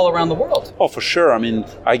really all around the world. Oh, for sure.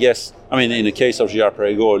 I guess, in the case of Girard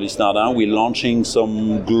Perregaux, Ulysses Nardin, we're launching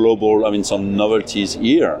some global, some novelties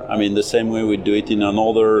here. The same way we do it in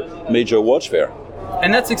another major watch fair.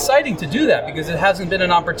 And that's exciting to do that because it hasn't been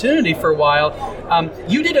an opportunity for a while.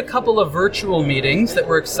 You did a couple of virtual meetings that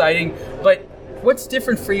were exciting, but what's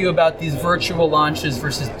different for you about these virtual launches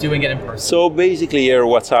versus doing it in person? So basically here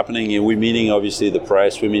what's happening is we're meeting obviously the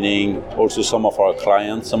press, we're meeting also some of our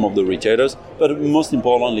clients, some of the retailers, but most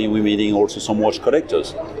importantly we're meeting also some watch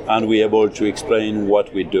collectors, and we're able to explain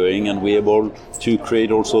what we're doing, and we're able to create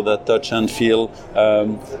also that touch and feel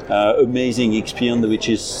amazing experience which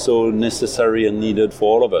is so necessary and needed for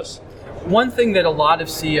all of us. One thing that a lot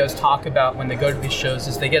of CEOs talk about when they go to these shows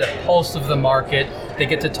is they get a pulse of the market, they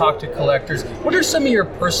get to talk to collectors. What are some of your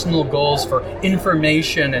personal goals for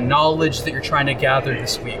information and knowledge that you're trying to gather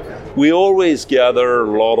this week? We always gather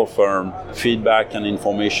a lot of feedback and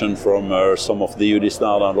information from some of the Ulysses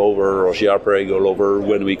Nardin lover or Girard Perregaux lover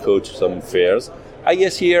when we go to some fairs. I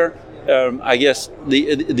guess here,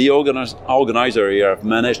 the organizer here have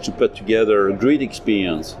managed to put together a great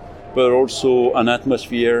experience, but also an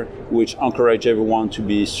atmosphere which encourages everyone to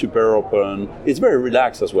be super open. It's very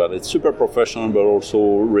relaxed as well. It's super professional, but also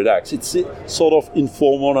relaxed. It's sort of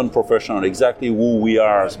informal and professional, exactly who we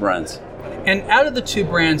are as brands. And out of the two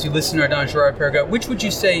brands you listed in Ardent Girard Perregaux, which would you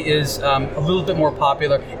say is a little bit more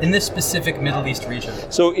popular in this specific Middle East region?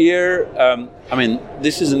 So here,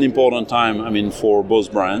 this is an important time, for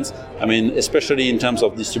both brands. Especially in terms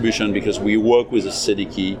of distribution, because we work with the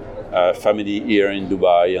Siddiqui family here in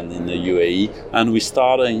Dubai and in the UAE, and we're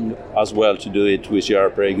starting as well to do it with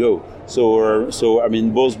Girard Perregaux. So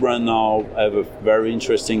both brands now have a very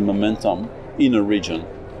interesting momentum in a region.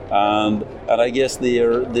 And I guess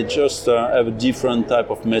they just have a different type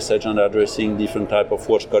of message and addressing different type of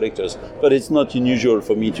watch collectors. But it's not unusual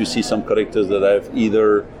for me to see some collectors that have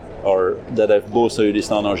either or that have both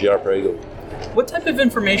Ulysse-Nardin or Girard Perregaux. What type of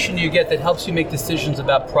information do you get that helps you make decisions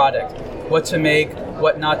about product? What to make,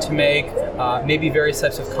 what not to make, maybe various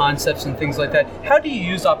types of concepts and things like that. How do you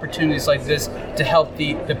use opportunities like this to help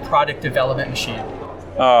the product development machine?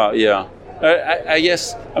 I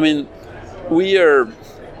guess, we are...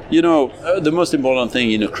 the most important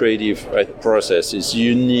thing in a creative process is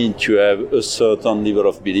you need to have a certain level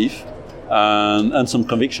of belief and some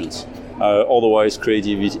convictions. Otherwise,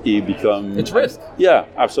 creativity becomes... It's risk. Yeah,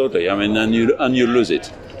 absolutely. And you lose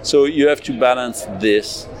it. So you have to balance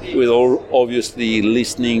this with obviously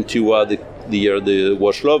listening to what the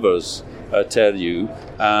watch lovers tell you,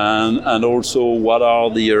 and also what are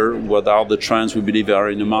the trends we believe are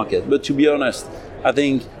in the market. But to be honest, I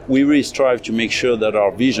think we really strive to make sure that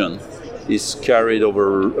our vision is carried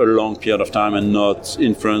over a long period of time and not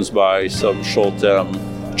influenced by some short-term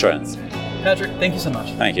trends. Patrick, thank you so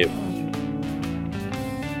much. Thank you.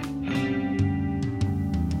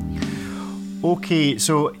 Okay,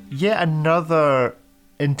 so yet another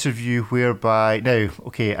interview whereby... Now,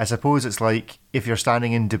 okay, I suppose it's like if you're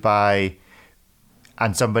standing in Dubai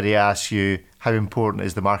and somebody asks you, how important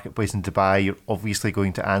is the marketplace in Dubai? You're obviously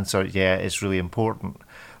going to answer, yeah, it's really important.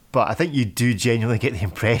 But I think you do genuinely get the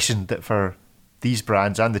impression that for these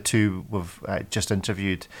brands and the two we've just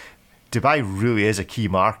interviewed, Dubai really is a key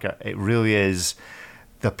market. It really is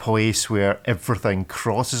the place where everything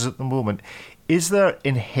crosses at the moment. Is there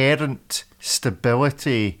inherent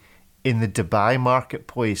stability in the Dubai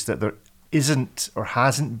marketplace that there isn't or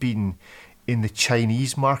hasn't been in the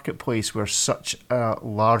Chinese marketplace, where such a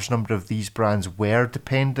large number of these brands were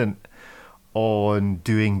dependent on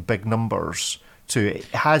doing big numbers?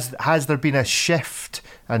 Has there been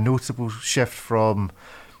a notable shift from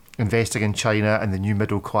investing in China and the new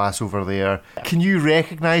middle class over there? Can you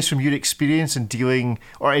recognise from your experience in dealing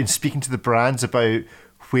or in speaking to the brands about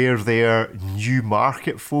where their new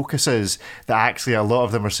market focus is, that actually a lot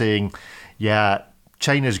of them are saying, yeah,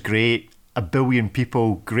 China's great, 1 billion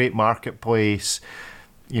people, great marketplace,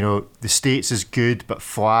 the States is good but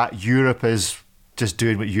flat, Europe is just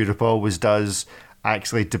doing what Europe always does,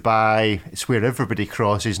 actually Dubai, it's where everybody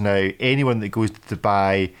crosses now. Anyone that goes to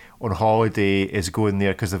Dubai on holiday is going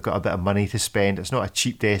there because they've got a bit of money to spend. It's not a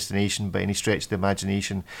cheap destination by any stretch of the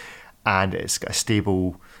imagination, and it's got a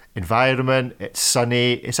stable environment, it's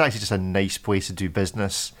sunny, it's actually just a nice place to do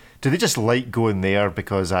business. Do they just like going there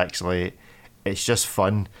because actually it's just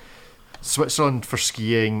fun? Switzerland for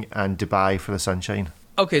skiing and Dubai for the sunshine.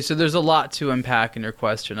 Okay, so there's a lot to unpack in your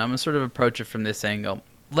question. I'm going to sort of approach it from this angle.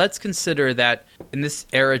 Let's consider that in this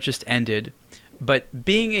era just ended, but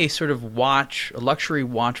being a sort of a luxury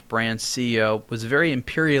watch brand CEO was a very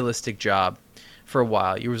imperialistic job for a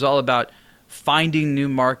while. It was all about finding new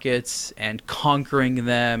markets and conquering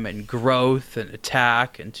them and growth and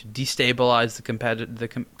attack and to destabilize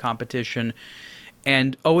the competition,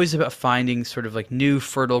 and always about finding sort of like new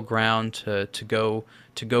fertile ground to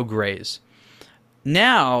go graze.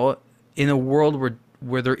 Now, in a world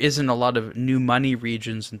where there isn't a lot of new money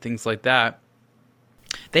regions and things like that,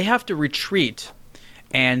 they have to retreat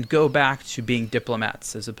and go back to being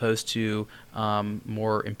diplomats as opposed to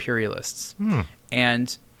more imperialists.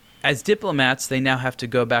 And as diplomats, they now have to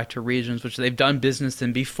go back to regions which they've done business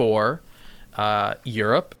in before,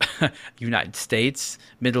 Europe, United States,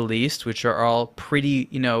 Middle East, which are all pretty,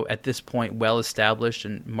 at this point, well-established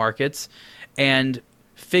in markets, and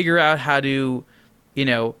figure out how to,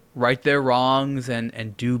 right their wrongs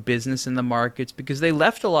and do business in the markets, because they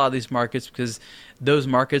left a lot of these markets because those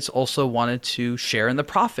markets also wanted to share in the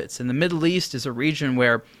profits. And the Middle East is a region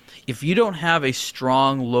where if you don't have a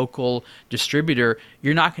strong local distributor,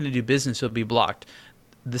 you're not going to do business. You'll be blocked.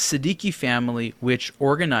 The Siddiqui family, which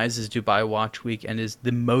organizes Dubai Watch Week and is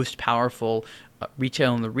the most powerful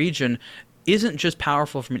retail in the region, isn't just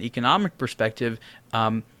powerful from an economic perspective.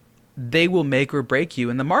 They will make or break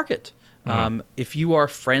you in the market. If you are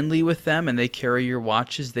friendly with them and they carry your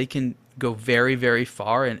watches, they can go very, very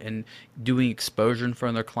far in doing exposure in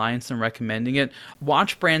front of their clients and recommending it.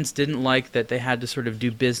 Watch brands didn't like that they had to sort of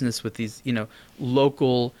do business with these,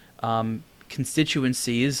 local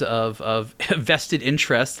constituencies of vested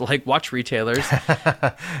interests like watch retailers,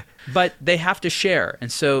 but they have to share.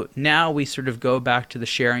 And so now we sort of go back to the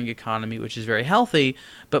sharing economy, which is very healthy,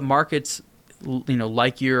 but markets,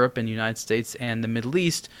 like Europe and the United States and the Middle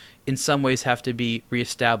East, in some ways have to be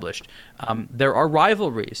reestablished. There are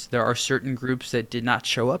rivalries. There are certain groups that did not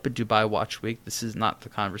show up at Dubai Watch Week. This is not the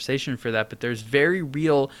conversation for that, but there's very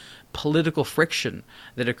real political friction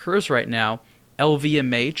that occurs right now.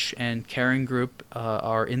 LVMH and Kering Group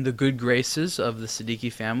are in the good graces of the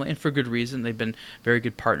Siddiqui family, and for good reason. They've been very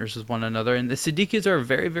good partners with one another. And the Siddiquis are a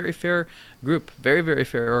very, very fair group, very, very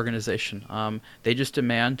fair organization. They just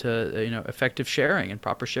demand effective sharing and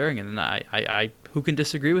proper sharing, and I who can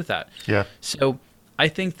disagree with that? Yeah. So I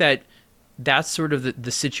think that's sort of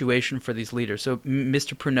the situation for these leaders. So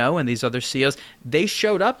Mr. Pernod and these other CEOs, they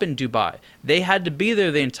showed up in Dubai. They had to be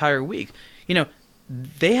there the entire week.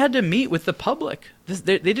 They had to meet with the public.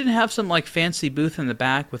 They didn't have some like fancy booth in the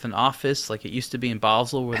back with an office like it used to be in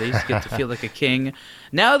Basel where they used to get to feel like a king.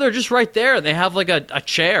 Now they're just right there. They have like a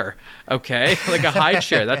chair, okay, like a high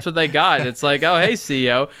chair. That's what they got. It's like, oh, hey,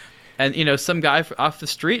 CEO. And, some guy off the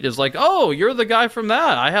street is like, oh, you're the guy from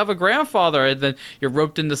that. I have a grandfather. And then you're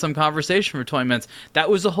roped into some conversation for 20 minutes. That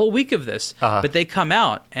was a whole week of this. But they come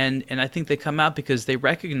out. And I think they come out because they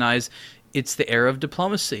recognize it's the era of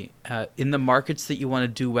diplomacy. In the markets that you want to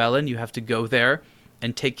do well in, you have to go there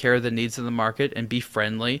and take care of the needs of the market and be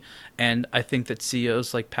friendly. And I think that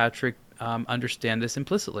CEOs like Patrick understand this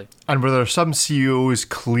implicitly. And were there some CEOs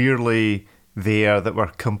clearly there that were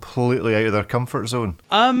completely out of their comfort zone?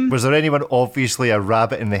 Was there anyone obviously a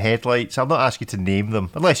rabbit in the headlights? I'll not ask you to name them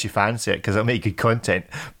unless you fancy it, because it'll make good content.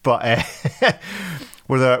 But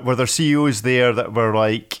were there CEOs there that were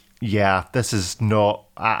like, yeah, this is not,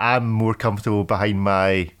 I'm more comfortable behind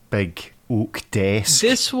my big oak desk?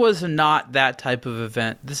 This was not that type of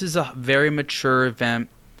event. This is a very mature event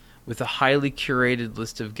with a highly curated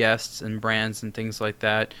list of guests and brands and things like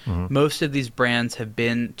that. Mm-hmm. Most of these brands have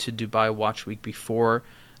been to Dubai Watch Week before.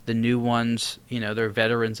 The new ones, they're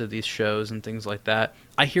veterans of these shows and things like that.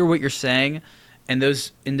 I hear what you're saying, and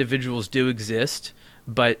those individuals do exist,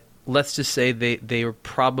 but let's just say they were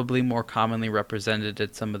probably more commonly represented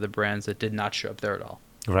at some of the brands that did not show up there at all.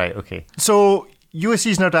 Right, okay. So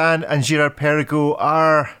Ulysses Nardin and Girard-Perregaux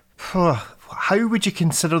are... how would you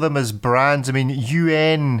consider them as brands? I mean,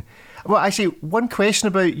 UN... Well, actually, one question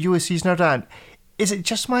about Ulysses Nardin. Is it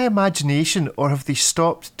just my imagination, or have they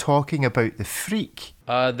stopped talking about the Freak?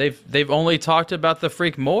 They've only talked about the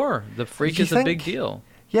Freak more. The Freak is a big deal.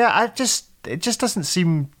 Yeah, it just doesn't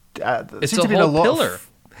seem... it's a whole pillar.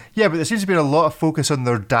 Yeah, but there seems to be a lot of focus on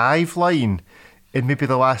their dive line in maybe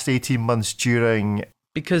the last 18 months during...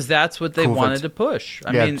 Because that's what they COVID. Wanted to push.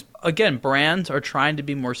 I mean, again, brands are trying to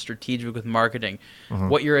be more strategic with marketing. Mm-hmm.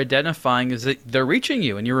 What you're identifying is that they're reaching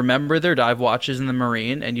you, and you remember their dive watches in the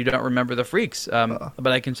Marine, and you don't remember the Freaks. But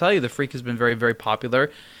I can tell you the Freak has been very, very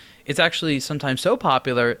popular. It's actually sometimes so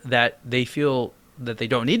popular that they feel that they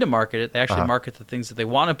don't need to market it. They actually market the things that they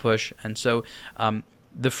want to push. And so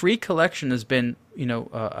the Freak collection has been,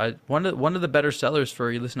 one of the better sellers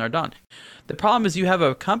for Ulysses Nardin. The problem is you have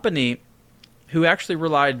a company who actually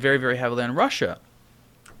relied very, very heavily on Russia.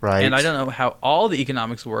 Right. And I don't know how all the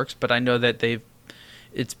economics works, but I know that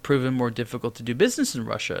it's proven more difficult to do business in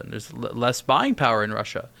Russia, and there's less buying power in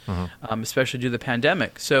Russia, especially due to the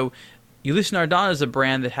pandemic. So Ulysses Nardin is a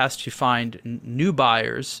brand that has to find new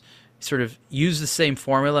buyers, sort of use the same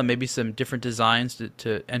formula, maybe some different designs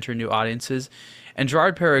to enter new audiences. And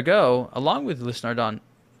Girard-Perregaux, along with Ulysses Nardin,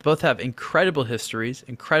 both have incredible histories,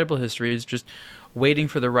 just waiting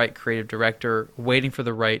for the right creative director, waiting for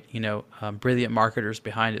the right, brilliant marketers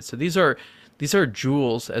behind it. So these are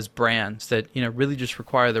jewels as brands that, really just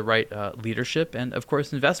require the right leadership and, of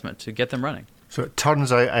course, investment to get them running. So it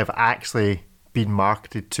turns out I've actually been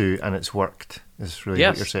marketed to and it's worked, is really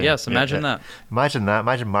what you're saying. Yes, imagine that. Imagine that.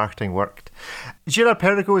 Imagine marketing worked.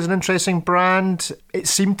 Girard-Perregaux is an interesting brand. It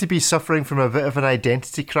seemed to be suffering from a bit of an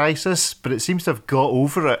identity crisis, but it seems to have got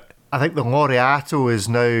over it. I think the Laureato is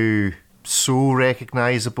now so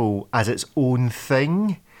recognisable as its own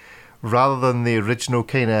thing, rather than the original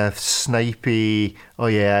kind of snipey, oh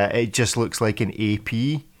yeah, it just looks like an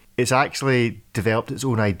AP. It's actually developed its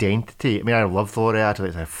own identity. I mean, I love the Laureato,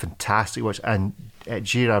 it's a fantastic watch, and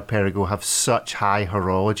Girard-Perregaux have such high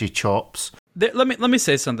horology chops. Let me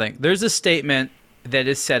say something. There's a statement that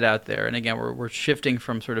is set out there, and again, we're shifting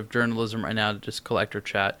from sort of journalism right now to just collector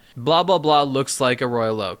chat. Blah, blah, blah looks like a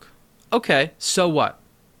Royal Oak. Okay, so what?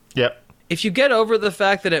 Yep. If you get over the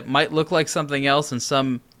fact that it might look like something else in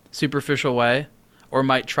some superficial way, or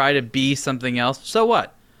might try to be something else, so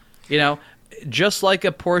what? just like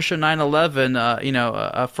a Porsche 911,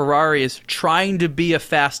 a Ferrari is trying to be a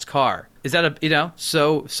fast car. Is that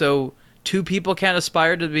so two people can't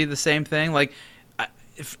aspire to be the same thing? Like,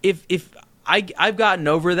 if I've gotten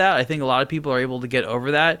over that. I think a lot of people are able to get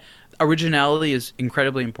over that. Originality is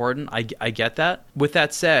incredibly important. I get that. With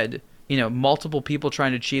that said, multiple people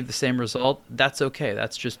trying to achieve the same result, that's okay.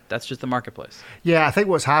 That's just the marketplace. Yeah, I think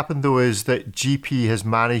what's happened though is that GP has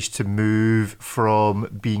managed to move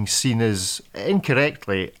from being seen as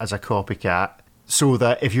incorrectly as a copycat, so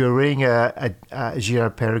that if you're wearing a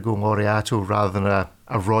Girard-Perregaux Laureato rather than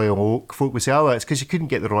a Royal Oak, folk would say, oh, it's because you couldn't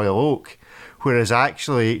get the Royal Oak. Whereas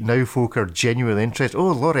actually now folk are genuinely interested.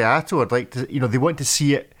 Oh, Laureato, I'd like to, they want to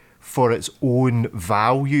see it for its own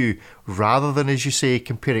value rather than, as you say,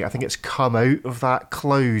 comparing. I think it's come out of that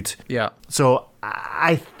cloud. Yeah. So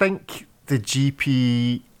I think the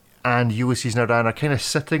GP and Ulysses Nardin are kind of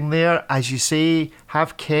sitting there, as you say,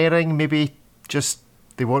 have Kering maybe just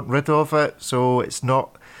they want rid of it. So it's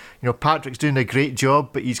not, Patrick's doing a great job,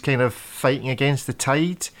 but he's kind of fighting against the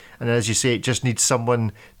tide. And as you say, it just needs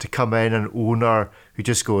someone to come in, an owner who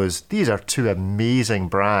just goes, these are two amazing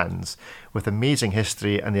brands with amazing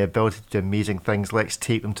history and the ability to do amazing things. Let's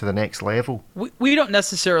take them to the next level. We don't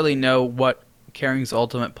necessarily know what Kering's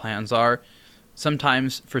ultimate plans are.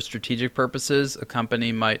 Sometimes for strategic purposes, a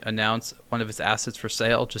company might announce one of its assets for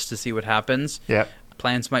sale just to see what happens. Yeah.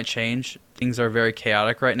 Plans might change. Things are very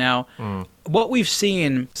chaotic right now. What we've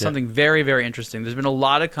seen, something very, very interesting. There's been a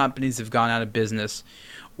lot of companies that have gone out of business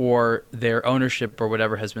or their ownership or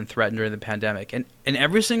whatever has been threatened during the pandemic. And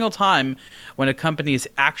every single time when a company has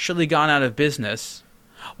actually gone out of business,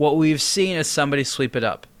 what we've seen is somebody sweep it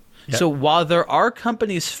up. Yep. So while there are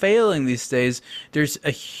companies failing these days, there's a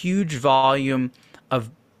huge volume of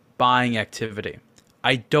buying activity.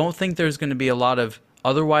 I don't think there's going to be a lot of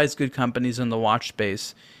otherwise good companies in the watch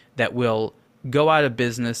space that will go out of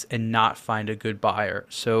business and not find a good buyer.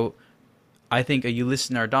 So I think a Ulysses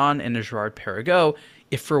Nardin and a Girard-Perregaux,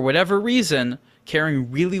 if for whatever reason Kering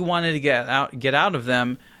really wanted to get out of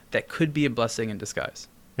them, that could be a blessing in disguise.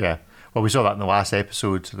 Yeah. Well, we saw that in the last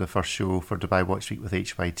episode, the first show for Dubai Watch Week with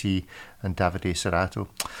HYT and Davide Serrato.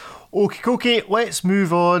 Okay, let's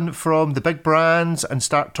move on from the big brands and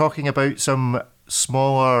start talking about some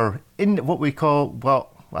smaller, in what we call, well,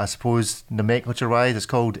 I suppose nomenclature-wise, it's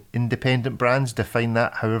called independent brands. Define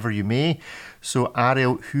that however you may. So,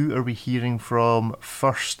 Ariel, who are we hearing from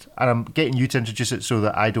first? And I'm getting you to introduce it so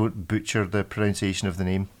that I don't butcher the pronunciation of the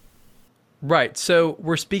name. Right. So,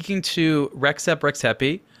 we're speaking to Recep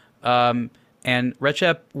Rexhepi. And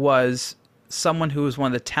Recep was someone who was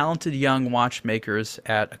one of the talented young watchmakers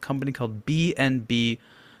at a company called B&B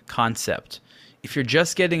Concept. If you're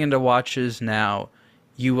just getting into watches now,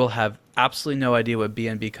 you will have absolutely no idea what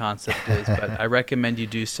B&B Concept is, but I recommend you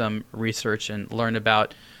do some research and learn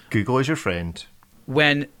about. Google is your friend.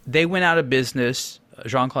 When they went out of business,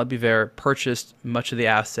 Jean-Claude Biver purchased much of the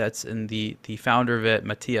assets, and the founder of it,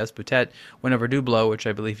 Matthias Boutet, went over to Hublot, which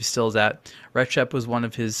I believe he still is at. Recep was one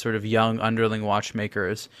of his sort of young underling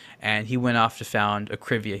watchmakers, and he went off to found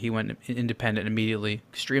Akrivia. He went independent immediately,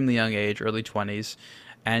 extremely young age, early 20s,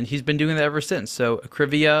 and he's been doing that ever since. So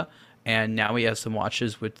Akrivia, and now he has some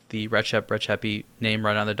watches with the Recep Rexhepi name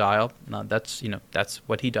right on the dial. That's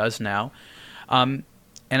what he does now. And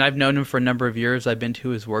I've known him for a number of years. I've been to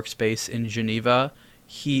his workspace in Geneva.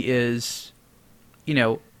 He is,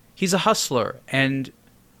 he's a hustler. And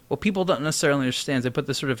what people don't necessarily understand is they put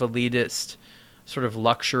this sort of elitist, sort of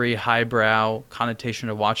luxury, highbrow connotation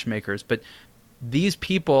of watchmakers. But these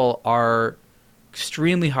people are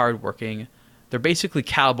extremely hardworking. They're basically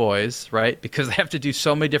cowboys, right? Because they have to do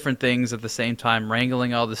so many different things at the same time,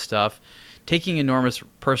 wrangling all this stuff, taking enormous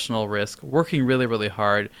personal risk, working really, really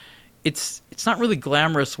hard. It's not really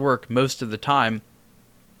glamorous work most of the time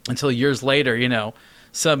until years later,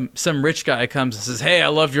 some rich guy comes and says, "Hey, I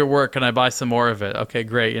love your work. Can I buy some more of it?" Okay,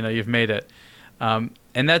 great. You've made it. And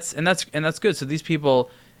that's good. So these people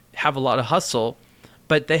have a lot of hustle,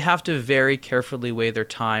 but they have to very carefully weigh their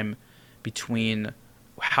time between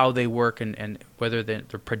how they work and whether they're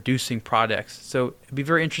producing products. So it'd be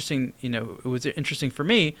very interesting. It was interesting for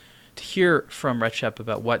me to hear from Recep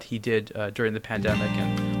about what he did during the pandemic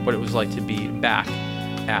and what it was like to be back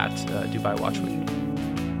at Dubai Watch Week.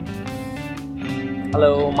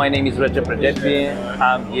 Hello, my name is Recep Rexhepi.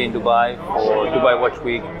 I'm here in Dubai for Dubai Watch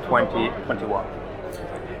Week 2021.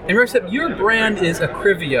 And Recep, your brand is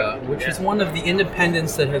Akrivia, which is one of the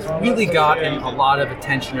independents that has really gotten a lot of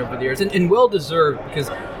attention over the years, and well deserved, because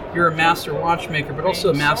you're a master watchmaker, but also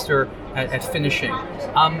a master at finishing.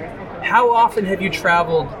 How often have you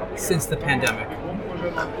traveled since the pandemic?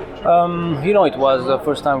 It was the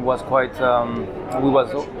first time was quite. We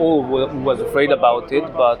was afraid about it,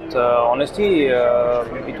 but honestly,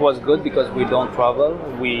 it was good because we don't travel.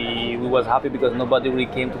 We was happy because nobody really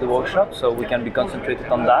came to the workshop, so we can be concentrated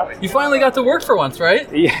on that. You finally got to work for once, right?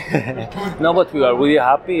 Yeah. No, but we are really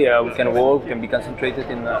happy. We can work, we can be concentrated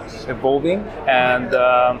in evolving, and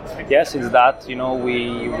yes, it's that.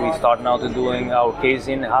 We start now to doing our case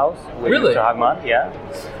in house with Really? Mr. Hagman, yeah,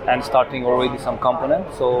 and starting already some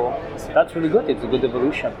components. So that's really good. It's a good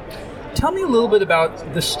evolution. Tell me a little bit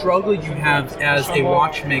about the struggle you have as a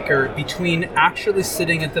watchmaker between actually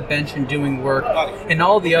sitting at the bench and doing work and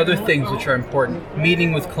all the other things which are important.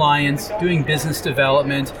 Meeting with clients, doing business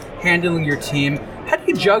development, handling your team. How do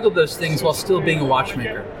you juggle those things while still being a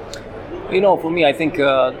watchmaker? For me, I think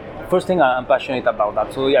first thing I'm passionate about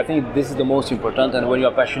that. So I think this is the most important. And when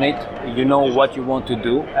you're passionate, you know what you want to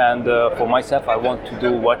do. And for myself, I want to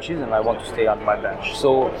do watches and I want to stay on my bench.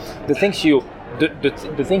 So the things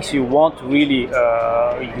the things you want really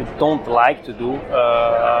you don't like to do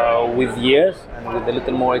with years and with a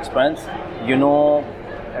little more experience,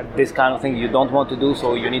 this kind of thing you don't want to do,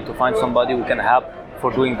 so you need to find somebody who can help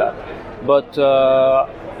for doing that. But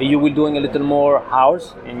you will doing a little more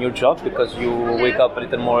hours in your job because you wake up a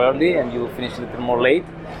little more early and you finish a little more late,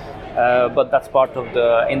 but that's part of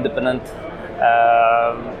the independent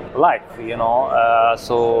life,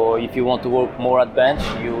 so if you want to work more at bench,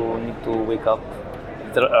 you need to wake up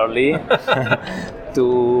early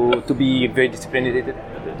to be very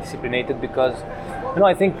disciplined because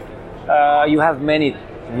I think you have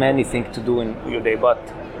many things to do in your day, but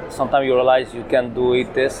sometimes you realize you can do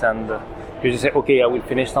it this and you just say, okay, I will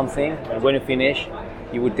finish something, and when you finish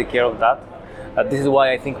you will take care of that. This is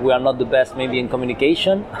why I think we are not the best maybe in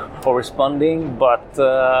communication or responding, but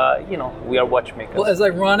we are watchmakers. Well, as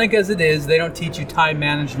ironic as it is, they don't teach you time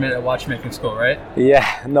management at watchmaking school, right? Yeah,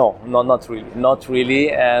 no, not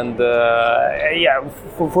really. And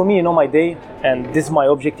for me, my day, and this is my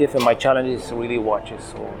objective and my challenge is really watches.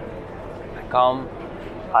 So I come,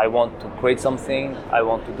 I want to create something, I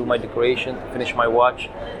want to do my decoration, finish my watch,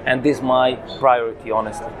 and this is my priority,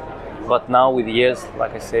 honestly. But now with years,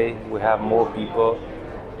 like I say, we have more people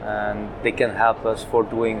and they can help us for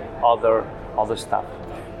doing other stuff.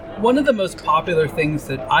 One of the most popular things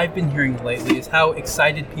that I've been hearing lately is how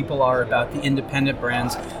excited people are about the independent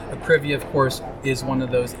brands. Akrivia, of course, is one of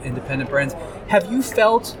those independent brands. Have you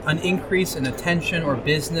felt an increase in attention or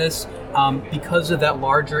business because of that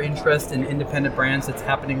larger interest in independent brands that's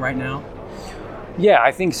happening right now? Yeah,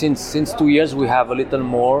 I think since 2 years we have a little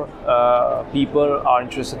more people are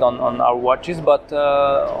interested on our watches, but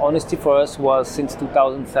honestly for us was since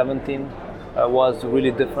 2017 was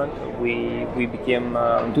really different. We became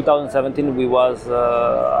in 2017 we was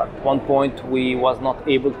at one point we was not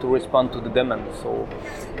able to respond to the demand. So,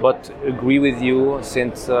 but agree with you,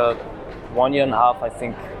 since 1 year and a half I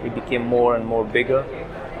think it became more and more bigger.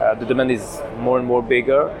 The demand is more and more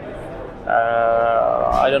bigger.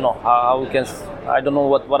 I don't know how we can. I don't know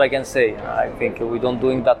what I can say. I think we don't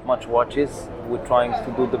doing that much watches. We're trying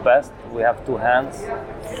to do the best. We have two hands,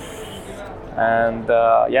 and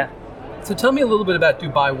yeah. So tell me a little bit about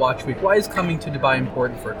Dubai Watch Week. Why is coming to Dubai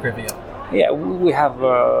important for Akrivia? Yeah, we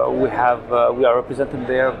are represented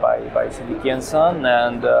there by Siddiqui and Son,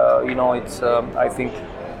 and it's I think.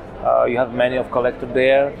 You have many of collectors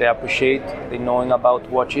there. They appreciate the knowing about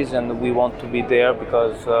watches, and we want to be there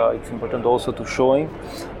because it's important also to showing.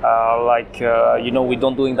 We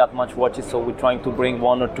don't doing that much watches, so we're trying to bring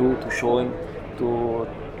one or two to showing, to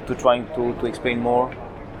trying to explain more.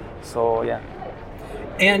 So yeah.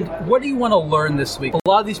 And what do you want to learn this week? A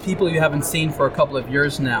lot of these people you haven't seen for a couple of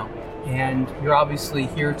years now, and you're obviously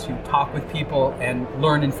here to talk with people and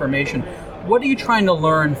learn information. What are you trying to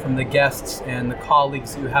learn from the guests and the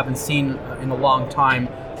colleagues you haven't seen in a long time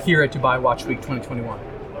here at Dubai Watch Week 2021?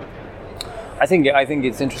 I think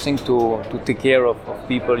it's interesting to take care of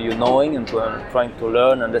people you knowing and trying to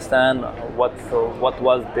learn, understand what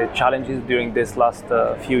was the challenges during this last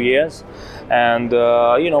few years, and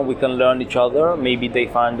we can learn each other. Maybe they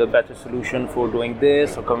find a better solution for doing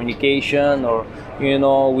this or communication, or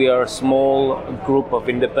we are a small group of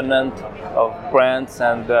independent of brands,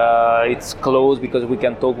 and it's close because we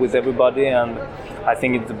can talk with everybody, and I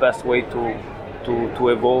think it's the best way to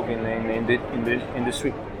evolve in the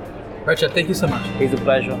industry. Richard, thank you so much. It's a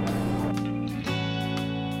pleasure.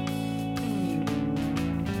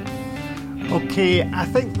 Okay, I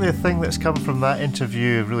think the thing that's come from that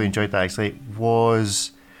interview, I've really enjoyed that actually,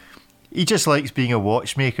 was he just likes being a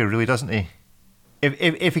watchmaker, really, doesn't he?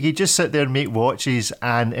 If he could just sit there and make watches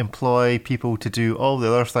and employ people to do all the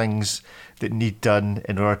other things that need done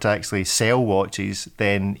in order to actually sell watches,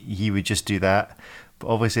 then he would just do that. But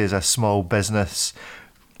obviously, as a small business,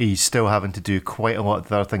 he's still having to do quite a lot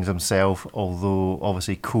of other things himself, although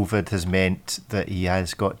obviously COVID has meant that he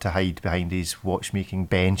has got to hide behind his watchmaking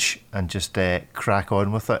bench and just crack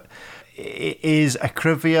on with it. Is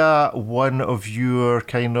Akrivia one of your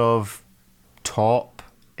kind of top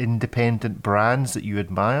independent brands that you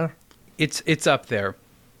admire? It's up there.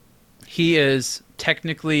 He is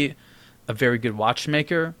technically a very good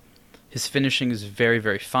watchmaker. His finishing is very,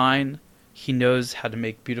 very fine. He knows how to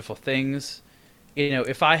make beautiful things. You know,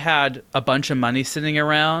 if I had a bunch of money sitting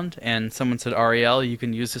around and someone said, Ariel, you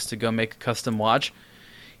can use this to go make a custom watch,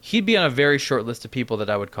 he'd be on a very short list of people that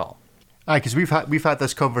I would call. Because we've had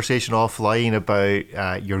this conversation offline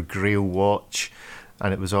about your Grail watch,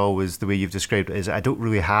 and it was always the way you've described it is, I don't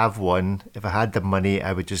really have one. If I had the money,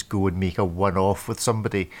 I would just go and make a one-off with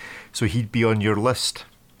somebody. So he'd be on your list.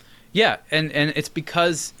 Yeah, and it's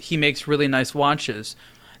because he makes really nice watches.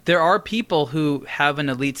 There are people who have an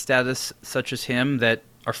elite status such as him that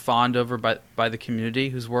are fawned over by the community,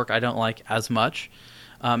 whose work I don't like as much.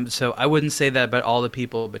 So I wouldn't say that about all the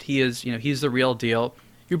people, but he is, he's the real deal.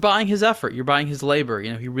 You're buying his effort. You're buying his labor.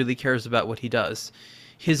 He really cares about what he does.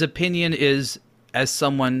 His opinion is, as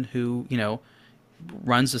someone who,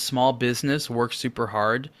 runs a small business, works super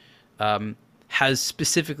hard, has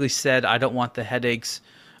specifically said, I don't want the headaches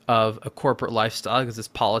of a corporate lifestyle because it's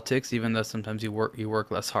politics, even though sometimes you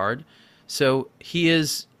work less hard. So he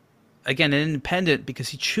is, again, an independent because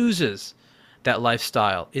he chooses that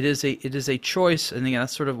lifestyle. It is a choice, and again,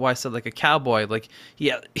 that's sort of why I said like a cowboy. Like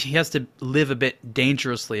he has to live a bit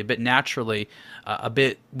dangerously, a bit naturally, a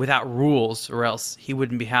bit without rules, or else he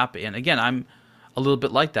wouldn't be happy. And again, I'm a little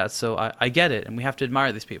bit like that, so I get it, and we have to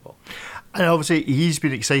admire these people. And obviously, he's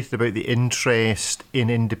been excited about the interest in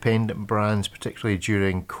independent brands, particularly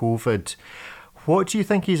during COVID. What do you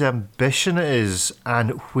think his ambition is,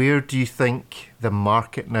 and where do you think the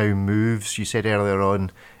market now moves? You said earlier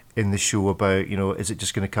on in the show about, is it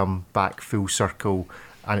just going to come back full circle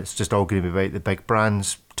and it's just all going to be about the big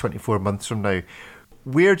brands 24 months from now?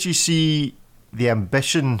 Where do you see the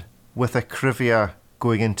ambition with Akrivia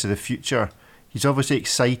going into the future? He's obviously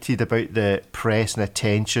excited about the press and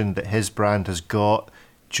attention that his brand has got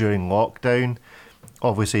during lockdown.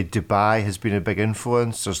 Obviously, Dubai has been a big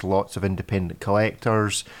influence. There's lots of independent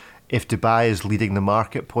collectors. If Dubai is leading the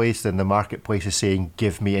marketplace, then the marketplace is saying,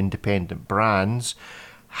 give me independent brands.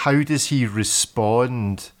 How does he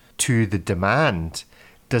respond to the demand?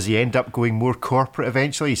 Does he end up going more corporate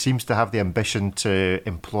eventually? He seems to have the ambition to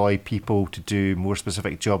employ people to do more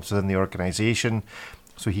specific jobs within the organisation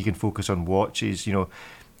so he can focus on watches.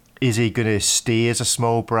 Is he going to stay as a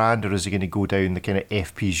small brand, or is he going to go down the kind of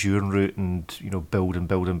FP Journe route and, build and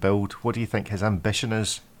build and build? What do you think his ambition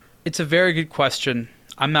is? It's a very good question.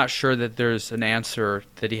 I'm not sure that there's an answer,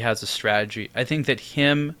 that he has a strategy. I think that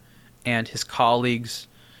him and his colleagues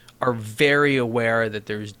are very aware that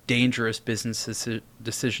there's dangerous business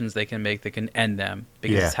decisions they can make that can end them,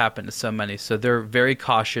 because it's happened to so many. So they're very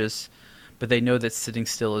cautious, but they know that sitting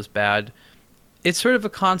still is bad. It's sort of a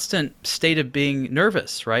constant state of being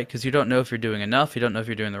nervous, right? Because you don't know if you're doing enough. You don't know if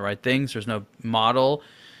you're doing the right things. There's no model.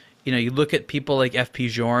 You look at people like FP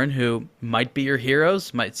Journe, who might be your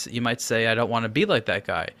heroes. You might say, I don't want to be like that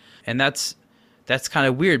guy. And that's kind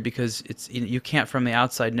of weird, because you can't from the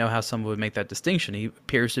outside know how someone would make that distinction. He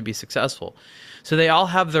appears to be successful. So they all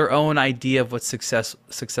have their own idea of what success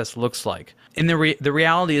looks like. And the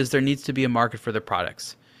reality is there needs to be a market for their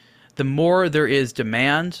products. The more there is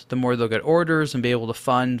demand, the more they'll get orders and be able to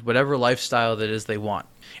fund whatever lifestyle that is they want.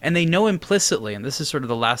 And they know implicitly, and this is sort of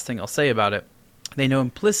the last thing I'll say about it, they know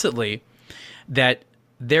implicitly that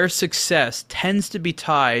their success tends to be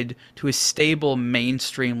tied to a stable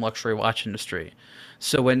mainstream luxury watch industry.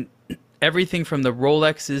 So when everything from the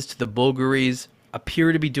Rolexes to the Bulgaris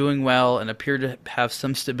appear to be doing well and appear to have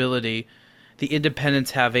some stability, the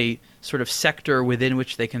independents have a sort of sector within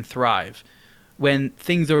which they can thrive. When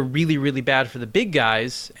things are really, really bad for the big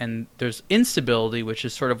guys and there's instability, which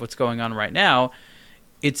is sort of what's going on right now,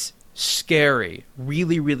 it's scary,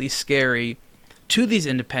 really, really scary to these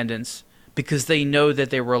independents, because they know that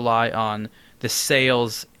they rely on the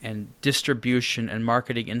sales and distribution and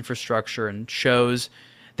marketing infrastructure and shows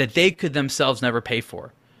that they could themselves never pay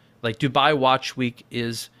for. Like Dubai Watch Week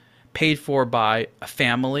is paid for by a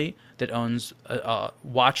family that owns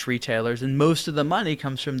watch retailers, and most of the money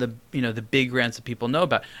comes from the big brands that people know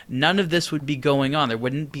about. None of this would be going on. There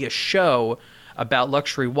wouldn't be a show about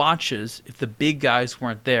luxury watches if the big guys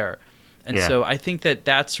weren't there. And so I think that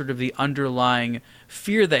that's sort of the underlying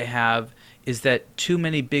fear they have, is that too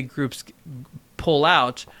many big groups pull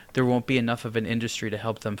out, there won't be enough of an industry to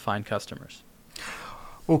help them find customers.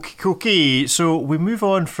 Okay, so we move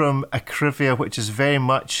on from Acrivia, which is very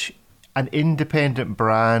much an independent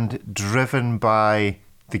brand driven by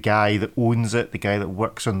the guy that owns it, the guy that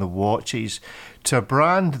works on the watches, to a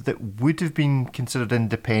brand that would have been considered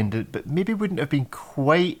independent, but maybe wouldn't have been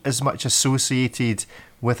quite as much associated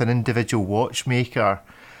with an individual watchmaker,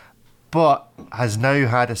 but has now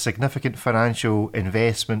had a significant financial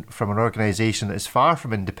investment from an organisation that is far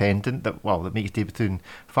from independent, that makes De Bethune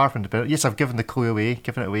far from independent. Yes, I've given it away.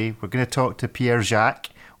 We're going to talk to Pierre Jacques,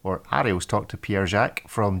 or Ariel's talked to Pierre Jacques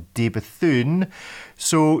from De Bethune.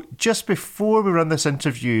 So just before we run this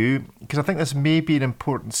interview, because I think this may be an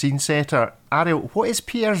important scene setter, Ariel, what is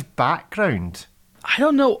Pierre's background? I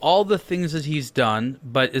don't know all the things that he's done,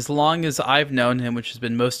 but as long as I've known him, which has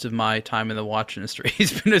been most of my time in the watch industry,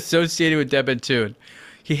 he's been associated with De Bethune.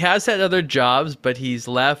 He has had other jobs, but he's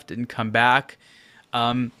left and come back.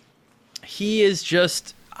 He is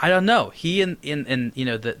just, I don't know. He and you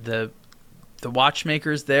know, the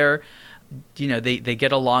watchmakers there, you know, they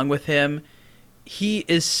get along with him. He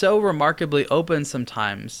is so remarkably open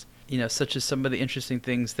sometimes, you know, such as some of the interesting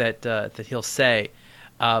things that he'll say.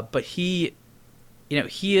 But he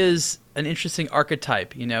is an interesting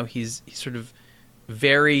archetype. You know, he's sort of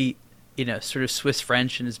very, you know, sort of Swiss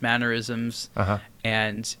French in his mannerisms.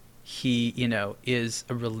 And he, you know, is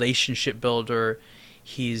a relationship builder.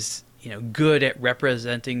 He's, you know, good at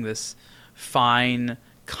representing this fine,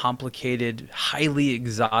 complicated, highly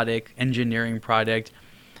exotic engineering product.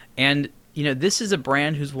 And, you know, this is a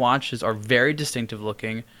brand whose watches are very distinctive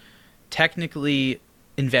looking, technically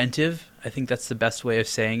inventive. I think that's the best way of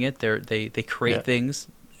saying it. They create things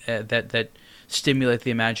that stimulate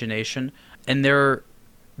the imagination, and they're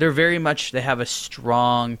very much, they have a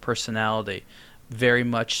strong personality, very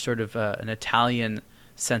much sort of an Italian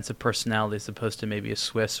sense of personality as opposed to maybe a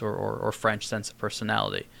Swiss or French sense of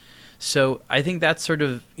personality. So I think that's sort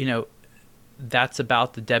of, you know, that's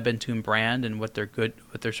about the De Bethune brand and what they're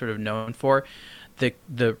sort of known for.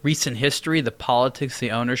 The recent history, the politics,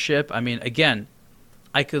 the ownership. I mean, again,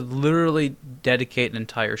 I could literally dedicate an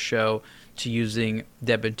entire show to using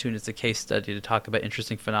De Bethune as a case study to talk about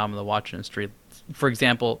interesting phenomena of the watch industry. For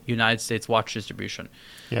example, United States watch distribution.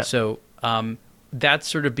 Yeah. So that's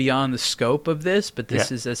sort of beyond the scope of this, but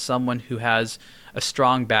this is as someone who has a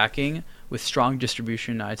strong backing with strong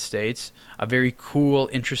distribution in the United States, a very cool,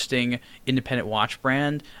 interesting, independent watch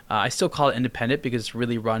brand. I still call it independent because it's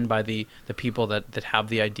really run by the people that have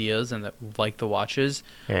the ideas and that like the watches.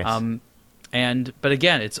 Yes. But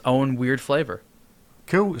again, its own weird flavor.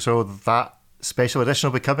 Cool. So that special edition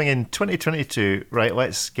will be coming in 2022. Right,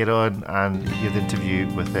 let's get on and hear the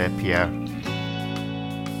interview with Pierre.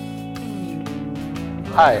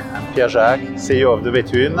 Hi, I'm Pierre Jacques, CEO of De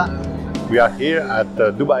Bethune. We are here at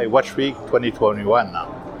Dubai Watch Week 2021 now.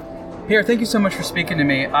 Pierre, thank you so much for speaking to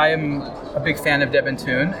me. I am a big fan of De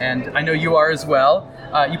Bethune, and I know you are as well.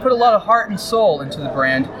 You put a lot of heart and soul into the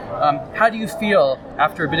brand. How do you feel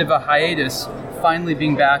after a bit of a hiatus, finally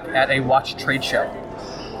being back at a watch trade show?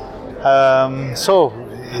 So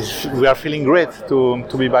we are feeling great to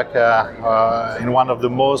be back in one of the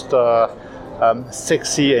most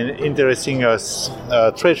sexy and interesting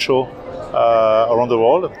trade show around the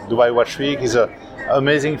world. Dubai Watch Week is an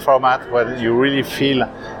amazing format where you really feel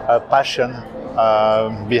passion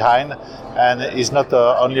behind, and it's not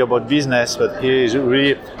only about business, but here is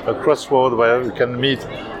really a crossroad where you can meet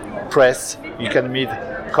press, you can meet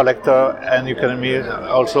collector, and you can meet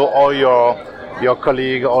also all your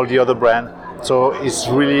colleagues, all the other brands. So it's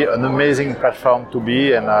really an amazing platform to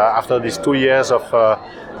be, and after these 2 years of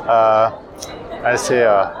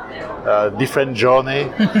different journey,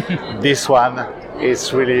 this one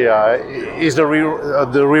is really is the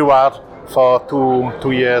reward for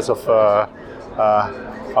two years of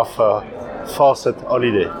forced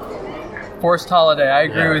holiday. Forced holiday, I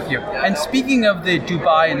agree with you. And speaking of the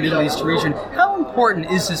Dubai and Middle East region, how important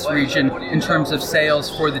is this region in terms of sales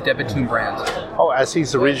for the De Bethune brand? Oh, I think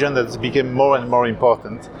it's a region that's become more and more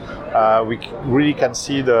important. We really can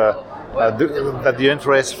see that the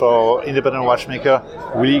interest for independent watchmaker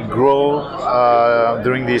really grow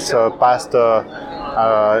during these past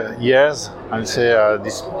years. I would say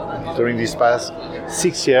during these past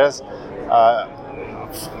 6 years.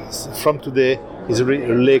 From today is a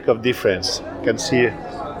lake of difference. You can see,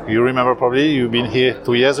 you remember probably, you've been here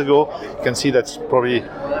 2 years ago. You can see that's probably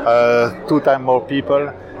 2 times more people,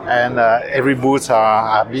 and every booth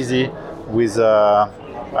are busy with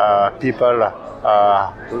people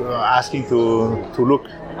asking to look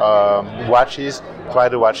watches, try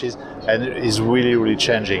the watches, and it's really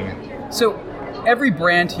changing. So every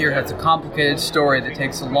brand here has a complicated story that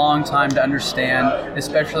takes a long time to understand,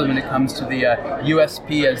 especially when it comes to the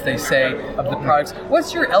USP, as they say, of the products.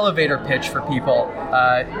 What's your elevator pitch for people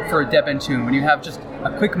for Debentune when you have just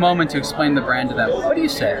a quick moment to explain the brand to them? What do you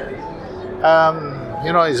say?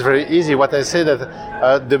 It's very easy. What I say that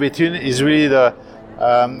Debentune is really the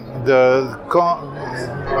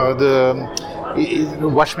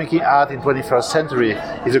watchmaking art in 21st century.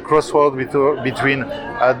 Is a crossroad between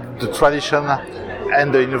the tradition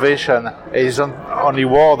and the innovation. It is not only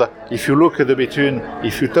word. If you look at the Debentune,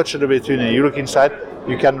 if you touch the Debentune and you look inside,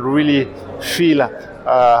 you can really feel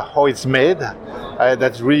how it's made.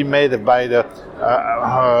 That's really made by the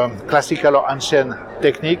classical or ancient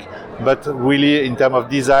technique, but really in terms of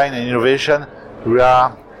design and innovation, we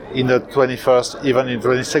are in the 21st, even in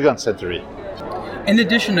 22nd century. In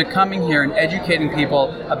addition to coming here and educating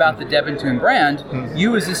people about the Debentune brand,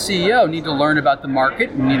 you as a CEO need to learn about the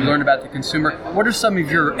market, you need to learn about the consumer. What are some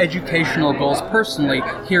of your educational goals personally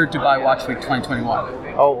here at Dubai Watch Week 2021?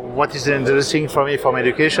 What is interesting for me from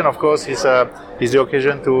education, of course, is the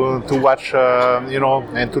occasion to watch,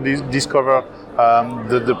 and to discover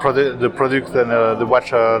the product and the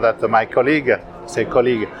watch that my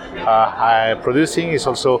colleague are producing. Is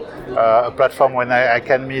also a platform when I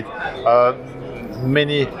can meet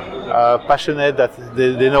many passionate that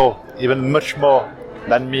they know even much more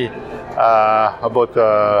than me about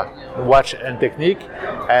watch and technique.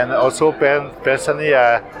 And also personally,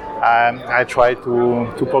 I try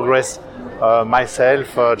to progress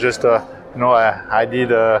myself. I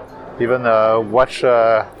did even a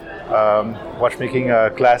watchmaking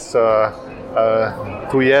class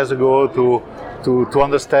 2 years ago to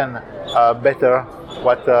understand better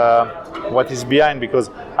what is behind,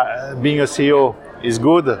 because being a CEO is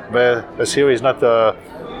good, but a CEO is not a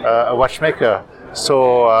watchmaker.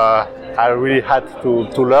 So I really had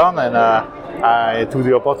to learn, and I took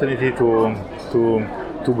the opportunity to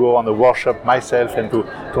go on the workshop myself and to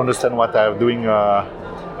understand what I'm doing.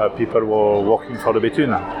 People were working for the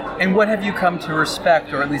Debentune. And what have you come to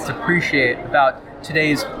respect, or at least appreciate, about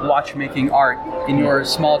today's watchmaking art in your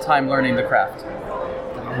small time learning the craft?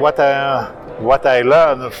 What I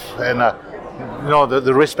learned, and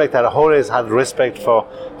the respect, I always had respect for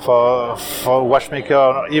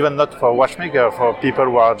watchmaker, even not for watchmaker, for people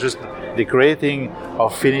who are just decorating or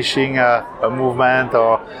finishing a movement,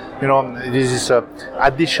 or this is an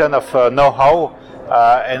addition of know-how,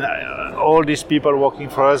 and all these people working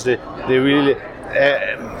for us, they really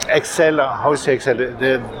excel. How to say excel?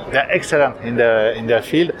 They're excellent in their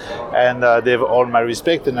field, and they have all my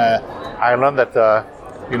respect. And I learned that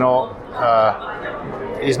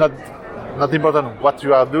it's not important what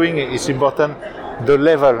you are doing. It's important the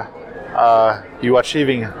level you are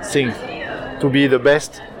achieving things to be the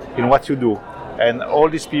best in what you do. And all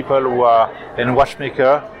these people who are in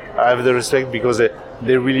watchmaker, I have the respect because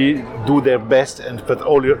they really do their best and put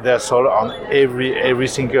all their soul on every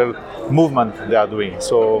single movement they are doing.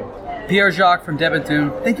 So, Pierre Jacques from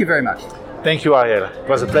Debentune, thank you very much. Thank you, Ariel. It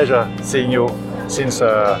was a pleasure seeing you since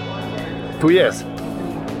 2 years.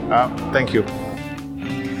 Thank you.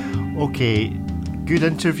 Okay, good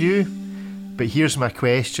interview, but here's my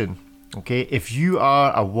question. Okay, if you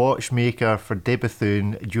are a watchmaker for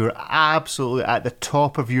Debentune, you're absolutely at the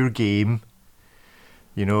top of your game.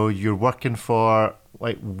 You're working for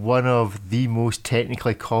one of the most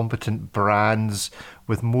technically competent brands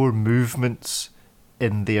with more movements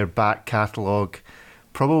in their back catalogue,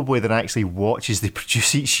 probably than actually watches they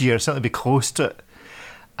produce each year, something to be close to it.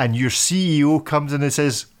 And your CEO comes in and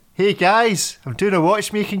says, "Hey guys, I'm doing a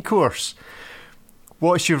watchmaking course."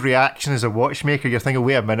 What's your reaction as a watchmaker? You're thinking,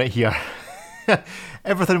 wait a minute here.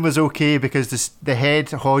 Everything was okay because the head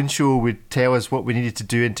honcho would tell us what we needed to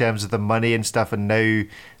do in terms of the money and stuff, and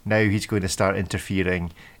now he's going to start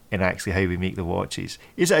interfering in actually how we make the watches.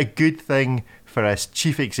 Is it a good thing for a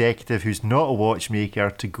chief executive who's not a watchmaker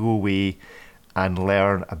to go away and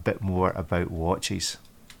learn a bit more about watches?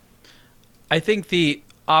 I think the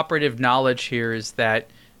operative knowledge here is that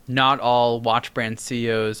not all watch brand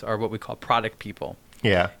CEOs are what we call product people.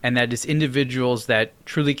 Yeah. And that is individuals that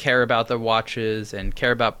truly care about their watches and care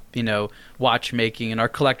about, watchmaking, and are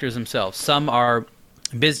collectors themselves. Some are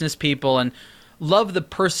business people and love the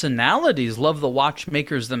personalities, love the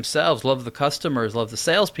watchmakers themselves, love the customers, love the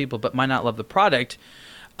salespeople, but might not love the product.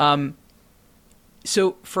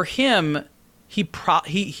 So for him, he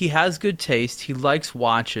has good taste. He likes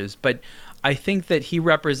watches, but I think that he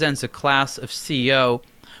represents a class of CEO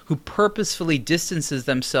who purposefully distances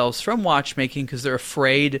themselves from watchmaking because they're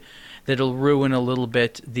afraid that'll ruin a little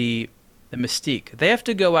bit the mystique. They have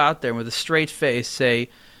to go out there with a straight face, say,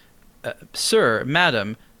 "Sir,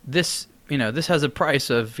 madam, this has a price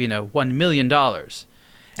of $1 million,"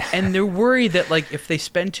 and they're worried that like if they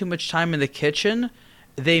spend too much time in the kitchen,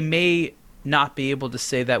 they may not be able to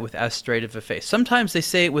say that with as straight of a face. Sometimes they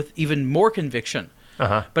say it with even more conviction.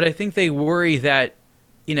 But I think they worry that,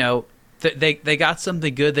 they got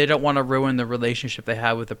something good. They don't want to ruin the relationship they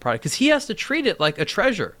have with the product because he has to treat it like a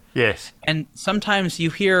treasure. Yes. And sometimes you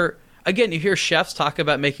hear chefs talk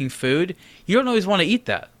about making food. You don't always want to eat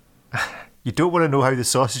that. You don't want to know how the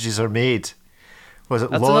sausages are made. Was it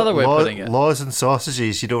That's another way of putting it. Laws and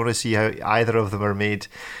sausages, you don't want to see how either of them are made.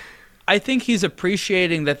 I think he's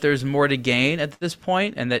appreciating that there's more to gain at this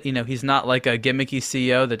point, and that he's not like a gimmicky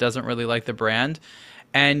CEO that doesn't really like the brand,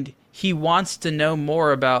 and he wants to know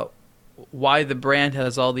more about why the brand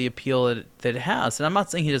has all the appeal that it has. And I'm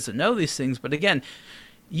not saying he doesn't know these things, but again,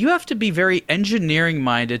 you have to be very engineering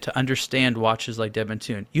minded to understand watches like De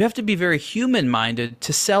Bethune. You have to be very human minded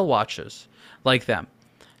to sell watches like them.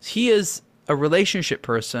 He is a relationship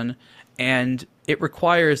person, and it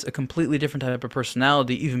requires a completely different type of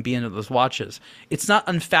personality even being into those watches. It's not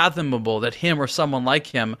unfathomable that him or someone like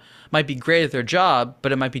him might be great at their job,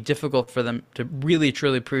 but it might be difficult for them to really,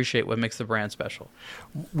 truly appreciate what makes the brand special.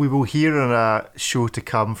 We will hear on a show to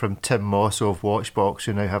come from Tim Mosso of Watchbox,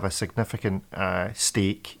 who now have a significant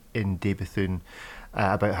stake in De Bethune,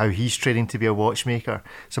 about how he's training to be a watchmaker.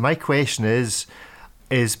 So my question is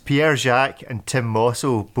Pierre Jacques and Tim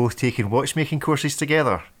Mosso both taking watchmaking courses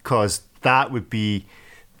together? Because that would be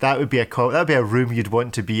a room you'd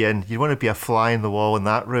want to be in. You'd want to be a fly in the wall in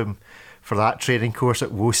that room for that training course at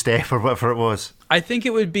WOSTEP or whatever it was. I think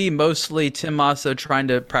it would be mostly Tim Mosso trying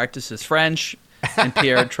to practice his French and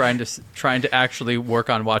Pierre trying to actually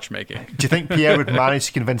work on watchmaking. Do you think Pierre would manage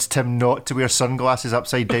to convince Tim not to wear sunglasses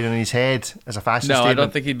upside down on his head as a fashion statement? No, I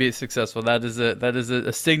don't think he'd be successful. That is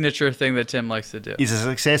a signature thing that Tim likes to do. He's a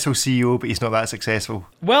successful CEO, but he's not that successful.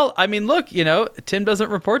 Well, I mean, look, Tim doesn't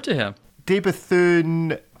report to him. De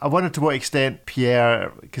Bethune, I wondered to what extent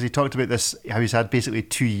Pierre, because he talked about this, how he's had basically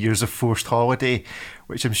 2 years of forced holiday,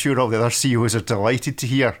 which I'm sure all the other CEOs are delighted to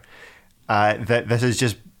hear, that this has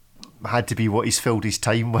just had to be what he's filled his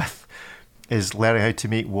time with, is learning how to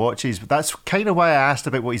make watches. But that's kind of why I asked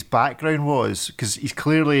about what his background was, because he's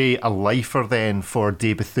clearly a lifer then for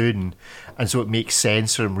De Bethune, and so it makes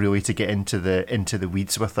sense for him really to get into the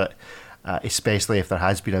weeds with it, especially if there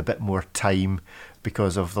has been a bit more time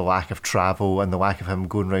because of the lack of travel and the lack of him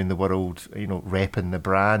going around the world, repping the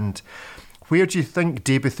brand. Where do you think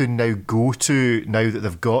De Bethune now go to now that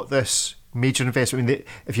they've got this major investment? I mean,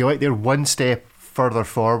 if you like, they're one step further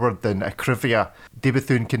forward than Akrivia. De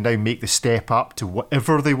Bethune can now make the step up to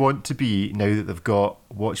whatever they want to be now that they've got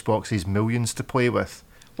Watchbox's millions to play with.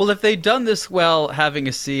 Well, if they've done this well having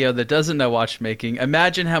a CEO that doesn't know watchmaking,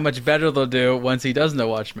 imagine how much better they'll do once he does know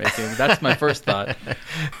watchmaking. That's my first thought.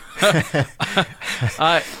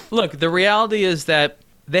 Look, the reality is that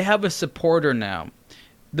they have a supporter now.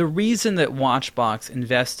 The reason that Watchbox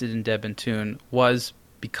invested in De Bethune was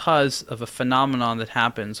because of a phenomenon that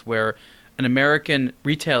happens where an American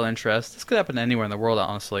retail interest, this could happen anywhere in the world,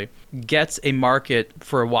 honestly, gets a market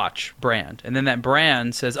for a watch brand. And then that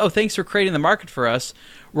brand says, oh, thanks for creating the market for us.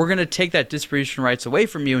 We're going to take that distribution rights away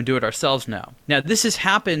from you and do it ourselves now. Now, this has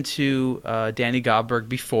happened to Danny Godberg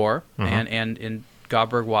before and in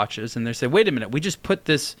Godberg watches. And they say, wait a minute, we just put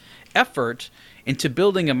this effort into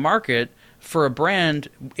building a market for a brand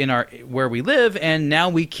in where we live, and now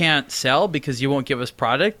we can't sell because you won't give us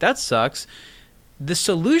product. That sucks. The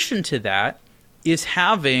solution to that is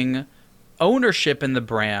having ownership in the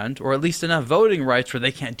brand, or at least enough voting rights where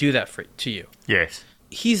they can't do that to you. Yes.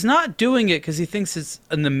 He's not doing it because he thinks it's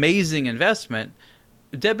an amazing investment.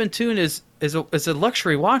 De Bethune is a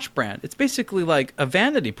luxury watch brand. It's basically like a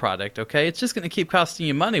vanity product, okay? It's just going to keep costing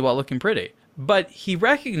you money while looking pretty. But he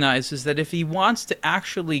recognizes that if he wants to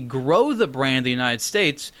actually grow the brand in the United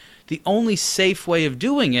States, the only safe way of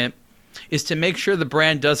doing it is to make sure the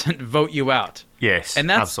brand doesn't vote you out. Yes, and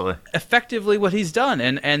that's absolutely effectively what he's done,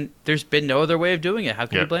 and there's been no other way of doing it. How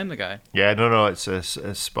can you blame the guy? Yeah, no, it's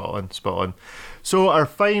spot on. So our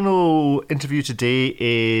final interview today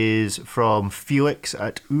is from Felix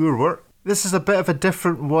at Urwerk. This is a bit of a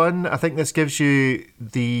different one. I think this gives you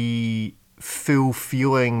the full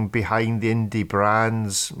feeling behind the indie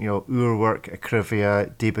brands, Urwerk,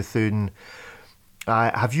 Akrivia, De Bethune.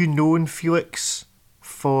 Have you known Felix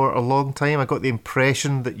for a long time? I got the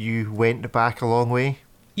impression that you went back a long way.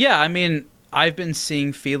 Yeah, I mean, I've been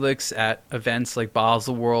seeing Felix at events like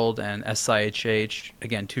Baselworld and SIHH.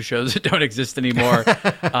 Again, two shows that don't exist anymore.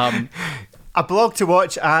 A blog to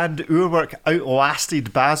watch and Urwerk outlasted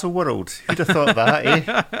Baselworld. Who'd have thought that,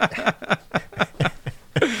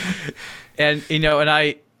 eh? And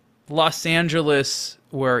Los Angeles,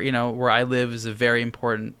 where I live, is a very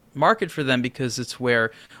important market for them because it's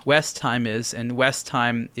where Westtime is, and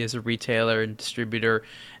Westtime is a retailer and distributor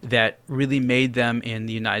that really made them in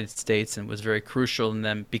the United States and was very crucial in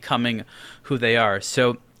them becoming who they are.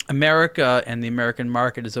 So America and the American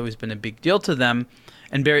market has always been a big deal to them,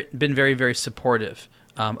 and been very, very supportive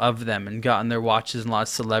of them, and gotten their watches and a lot of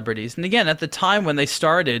celebrities. And again, at the time when they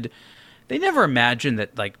started, they never imagined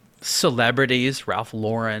that like celebrities, Ralph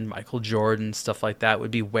Lauren, Michael Jordan, stuff like that,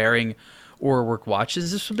 would be wearing Urwerk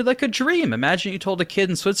watches. This would be like a dream. Imagine you told a kid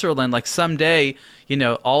in Switzerland, like someday,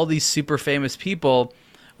 all these super famous people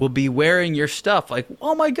will be wearing your stuff. Like,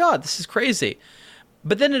 oh my God, this is crazy.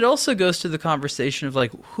 But then it also goes to the conversation of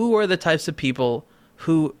like, who are the types of people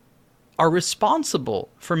who are responsible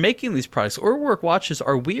for making these products? Urwerk watches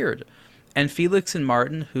are weird. And Felix and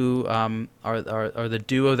Martin, who are the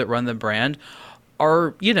duo that run the brand,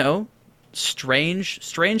 are,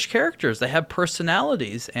 strange characters. They have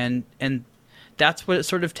personalities, and that's what it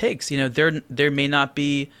sort of takes. They may not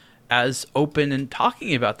be as open in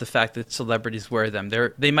talking about the fact that celebrities wear them.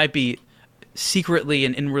 They might be secretly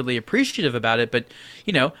and inwardly appreciative about it, but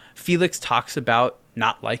Felix talks about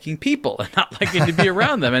not liking people and not liking to be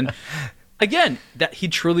around them. And again, that he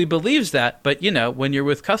truly believes that, but when you're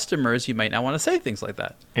with customers, you might not want to say things like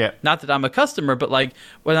that. Yeah. Not that I'm a customer, but like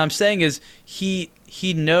what I'm saying is he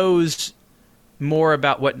knows more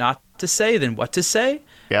about what not to say than what to say.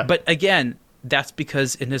 Yeah. But again, that's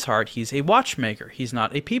because in his heart he's a watchmaker. He's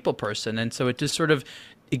not a people person. And so it just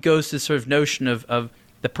it goes to sort of notion of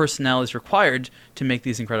the personalities required to make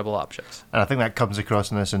these incredible objects. And I think that comes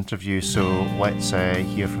across in this interview, so let's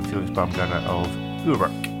hear from Felix Baumgartner of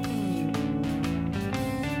Urwerk.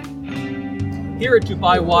 Here at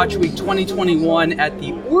Dubai Watch Week 2021 at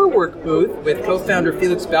the Urwerk booth with co-founder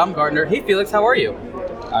Felix Baumgartner. Hey Felix, how are you?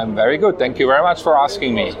 I'm very good. Thank you very much for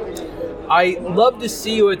asking me. I love to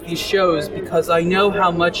see you at these shows because I know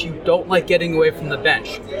how much you don't like getting away from the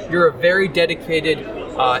bench. You're a very dedicated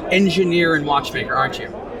engineer and watchmaker, aren't you?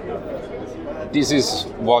 This is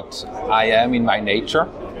what I am in my nature.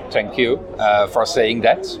 Thank you for saying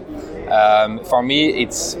that. For me,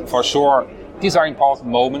 it's for sure, these are important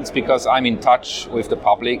moments because I'm in touch with the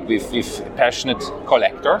public, with passionate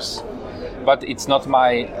collectors, but it's not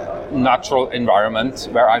my natural environment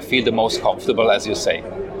where I feel the most comfortable, as you say.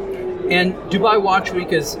 And Dubai Watch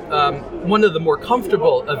Week is one of the more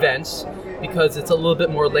comfortable events because it's a little bit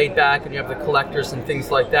more laid back and you have the collectors and things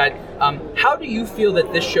like that. How do you feel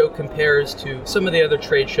that this show compares to some of the other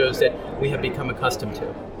trade shows that we have become accustomed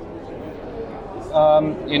to?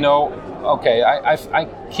 I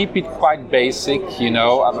keep it quite basic,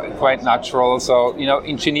 quite natural. So,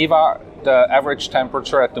 in Geneva, the average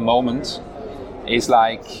temperature at the moment is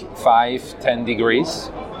like 5-10 degrees.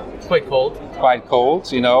 Quite cold. Quite cold,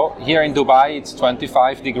 Here in Dubai, it's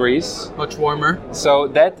 25 degrees. Much warmer. So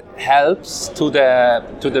that helps to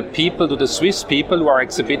the people, to the Swiss people who are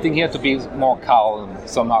exhibiting here, to be more calm,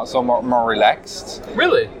 somehow, so more relaxed.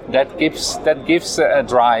 Really? That gives a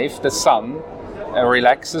drive. The sun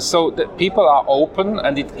relaxes, so that people are open,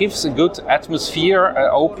 and it gives a good atmosphere, an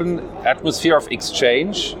open atmosphere of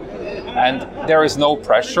exchange, and there is no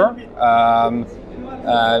pressure.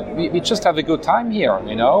 We just have a good time here,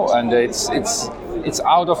 and it's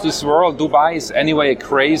out of this world. Dubai is anyway a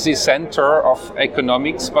crazy center of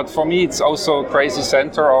economics, but for me it's also a crazy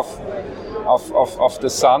center of the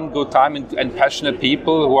sun, good time, and passionate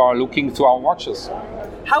people who are looking to our watches.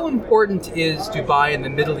 How important is Dubai in the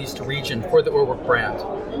Middle East region for the Urwerk brand?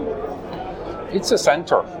 It's a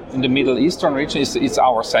center. In the Middle Eastern region, it's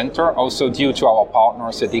our center, also due to our partner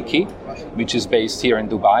Seddiqi, which is based here in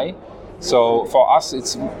Dubai. So for us,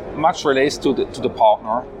 it's much related to the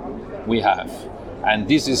partner we have. And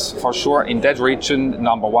this is for sure, in that region,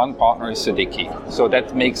 number one partner is Seddiqi. So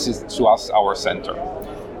that makes it to us our center.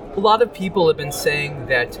 A lot of people have been saying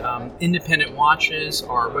that independent watches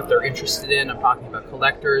are what they're interested in. I'm talking about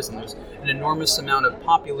collectors, and there's an enormous amount of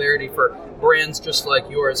popularity for brands just like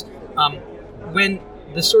yours. When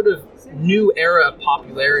the sort of new era of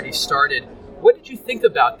popularity started, what did you think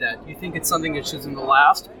about that? Do you think it's something that's just in the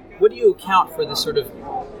last? What do you account for this sort of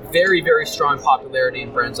very, very strong popularity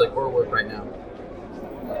in brands like Urwerk right now?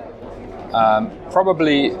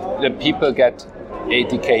 Probably the people get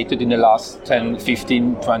educated in the last 10,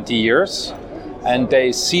 15, 20 years, and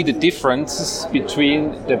they see the differences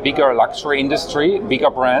between the bigger luxury industry, bigger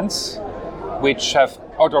brands, which have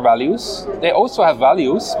other values. They also have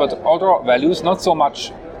values, but other values, not so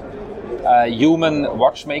much human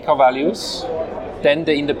watchmaker values than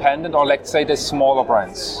the independent, or let's say the smaller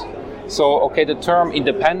brands. So, okay, the term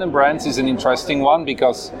independent brands is an interesting one,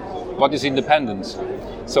 because what is independent?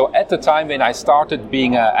 So at the time when I started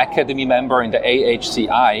being an academy member in the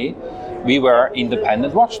AHCI, we were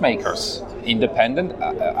independent watchmakers. Independent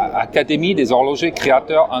Académie des horlogers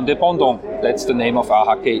créateurs indépendants. That's the name of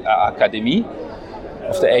our academy,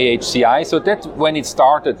 of the AHCI. So that when it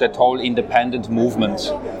started, that whole independent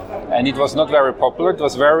movement. And it was not very popular, it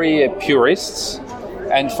was very purists.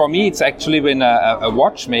 And for me, it's actually when a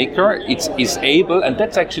watchmaker is able, and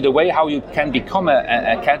that's actually the way how you can become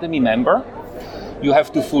an academy member. You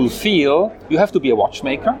have to fulfill, you have to be a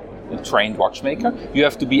watchmaker, a trained watchmaker. You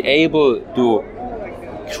have to be able to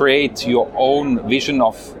create your own vision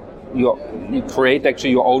of, you create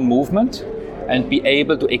actually your own movement and be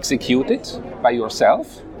able to execute it by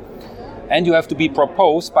yourself. And you have to be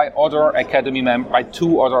proposed by by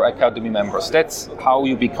 2 other academy members. That's how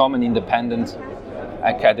you become an independent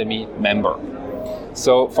academy member.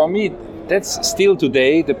 So for me, that's still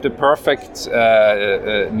today the perfect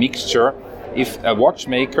mixture. If a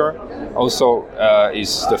watchmaker also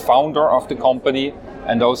is the founder of the company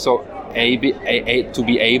and also to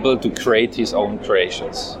be able to create his own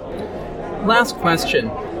creations. Last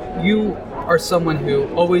question. You are someone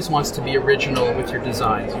who always wants to be original with your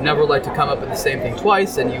designs. You never like to come up with the same thing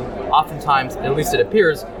twice, and you oftentimes, at least it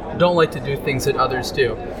appears, don't like to do things that others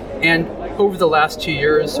do. And over the last 2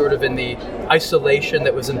 years, sort of in the isolation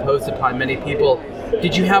that was imposed upon many people,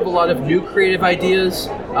 did you have a lot of new creative ideas?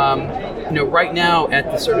 Right now at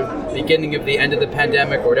the sort of beginning of the end of the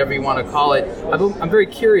pandemic, or whatever you want to call it, I'm very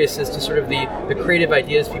curious as to sort of the creative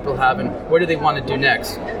ideas people have and what do they want to do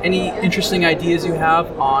next. Any interesting ideas you have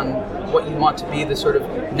on what you want to be the sort of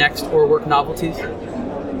next ORWORK novelties?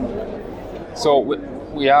 So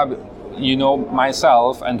we have,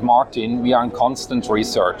 myself and Martin, we are in constant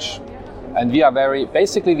research, and we are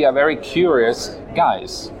very curious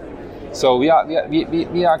guys. So we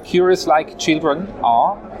are curious like children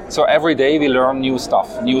are. So every day we learn new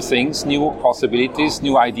stuff, new things, new possibilities,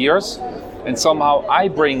 new ideas, and somehow I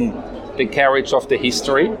bring the carriage of the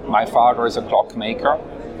history. My father is a clockmaker,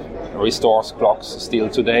 restores clocks still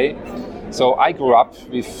today. So I grew up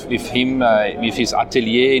with him, with his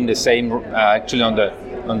atelier in the same, actually on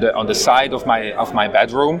the side of my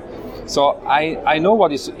bedroom. So I know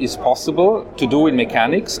what is possible to do in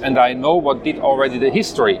mechanics, and I know what did already the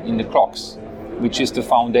history in the clocks, which is the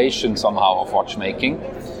foundation somehow of watchmaking.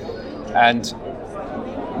 And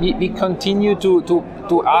we continue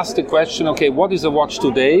to ask the question, okay, what is a watch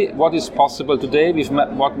today? What is possible today with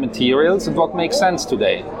what materials, and what makes sense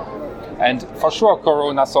today? And for sure,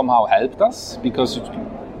 Corona somehow helped us, because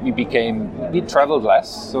we traveled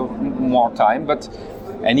less, so more time. But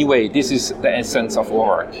anyway, this is the essence of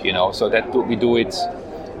work, so that we do it.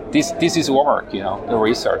 This is work, the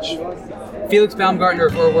research. Felix Baumgartner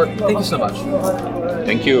of ORWORK, thank you so much.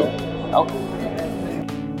 Thank you.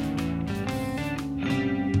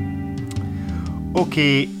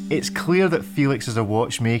 Okay, it's clear that Felix is a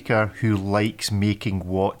watchmaker who likes making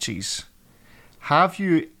watches. Have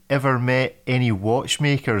you ever met any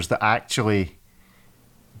watchmakers that actually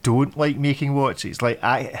don't like making watches? Like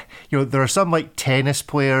there are some like tennis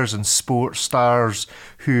players and sports stars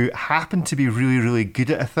who happen to be really, really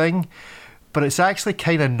good at a thing, but it's actually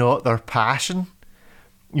kind of not their passion.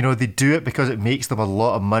 They do it because it makes them a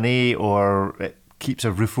lot of money or it keeps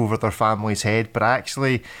a roof over their family's head, but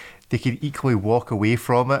actually they could equally walk away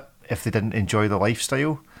from it if they didn't enjoy the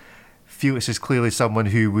lifestyle. Felix is clearly someone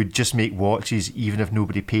who would just make watches even if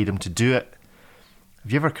nobody paid him to do it.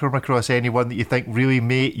 Have you ever come across anyone that you think, really,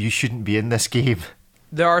 mate, you shouldn't be in this game?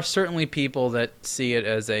 There are certainly people that see it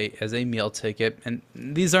as a meal ticket, and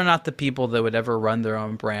these are not the people that would ever run their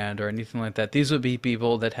own brand or anything like that. These would be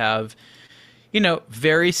people that have,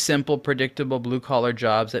 very simple, predictable blue-collar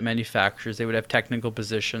jobs at manufacturers. They would have technical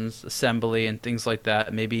positions, assembly, and things like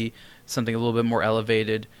that. Maybe something a little bit more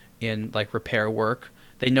elevated in like repair work.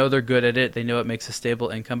 They know they're good at it. They know it makes a stable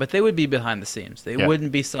income, but they would be behind the scenes. They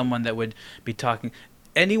wouldn't be someone that would be talking.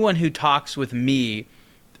 Anyone who talks with me,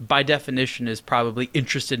 by definition, is probably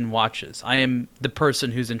interested in watches. I am the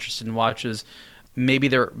person who's interested in watches. I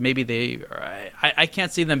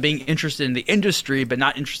can't see them being interested in the industry, but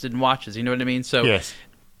not interested in watches. You know what I mean? So yes.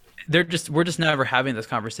 We're just never having this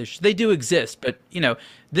conversation. They do exist, but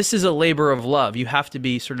this is a labor of love. You have to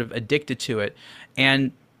be sort of addicted to it.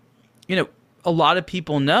 And, a lot of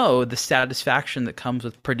people know the satisfaction that comes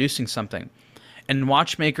with producing something. And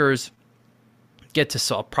watchmakers get to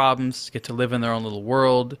solve problems, get to live in their own little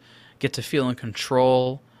world, get to feel in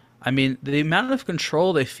control. I mean, the amount of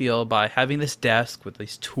control they feel by having this desk with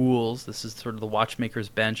these tools, this is sort of the watchmaker's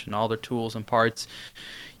bench and all their tools and parts.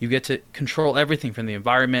 You get to control everything from the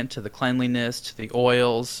environment to the cleanliness to the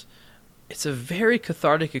oils. It's a very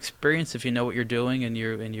cathartic experience if you know what you're doing and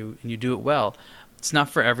you do it well. It's not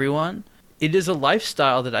for everyone. It is a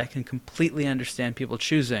lifestyle that I can completely understand people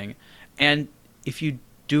choosing. And if you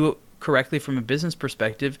do it correctly from a business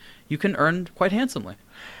perspective, you can earn quite handsomely.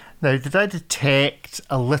 Now, did I detect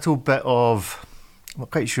a little bit of, I'm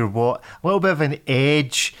not quite sure what, a little bit of an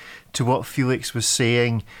edge to what Felix was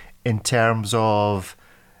saying in terms of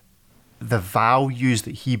the values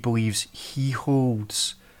that he believes he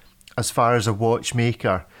holds as far as a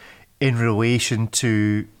watchmaker in relation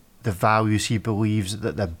to the values he believes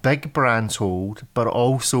that the big brands hold, but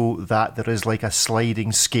also that there is like a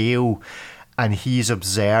sliding scale, and he's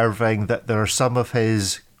observing that there are some of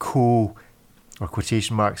his or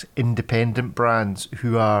quotation marks, independent brands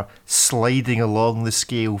who are sliding along the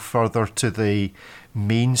scale further to the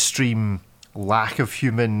mainstream lack of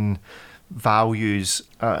human values.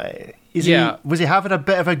 Was he having a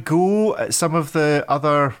bit of a go at some of the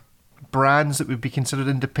other brands that would be considered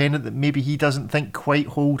independent that maybe he doesn't think quite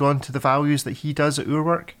hold on to the values that he does at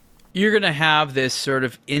Urwerk? You're going to have this sort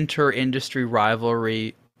of inter-industry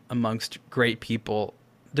rivalry amongst great people.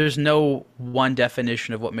 There's no one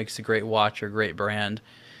definition of what makes a great watch or great brand.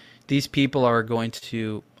 These people are going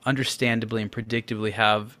to understandably and predictably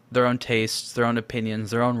have their own tastes, their own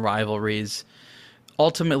opinions, their own rivalries.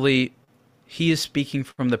 Ultimately, he is speaking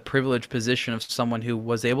from the privileged position of someone who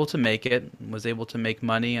was able to make it, was able to make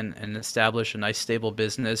money and establish a nice stable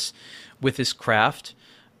business with his craft.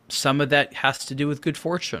 Some of that has to do with good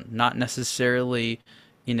fortune, not necessarily,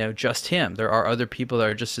 just him. There are other people that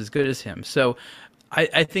are just as good as him. So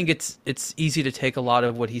I think it's easy to take a lot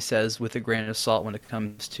of what he says with a grain of salt when it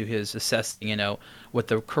comes to his assessing, what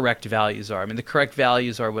the correct values are. I mean, the correct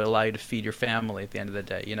values are what allow you to feed your family at the end of the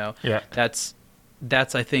day, Yeah. That's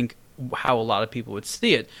I think how a lot of people would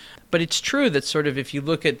see it. But it's true that sort of if you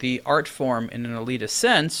look at the art form in an elitist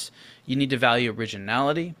sense, you need to value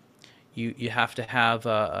originality. You have to have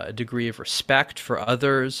a degree of respect for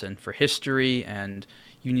others and for history, and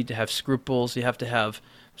you need to have scruples. You have to have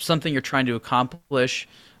something you're trying to accomplish.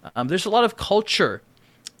 There's a lot of culture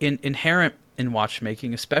inherent in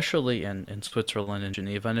watchmaking, especially in Switzerland and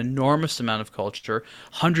Geneva, an enormous amount of culture,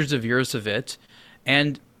 hundreds of years of it.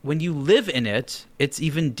 And when you live in it, it's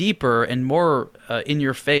even deeper and more in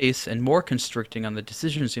your face and more constricting on the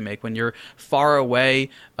decisions you make. When you're far away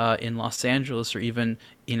in Los Angeles or even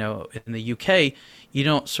in the UK, you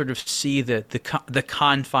don't sort of see the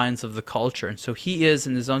confines of the culture. And so he is,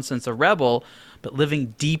 in his own sense, a rebel, but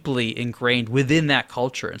living deeply ingrained within that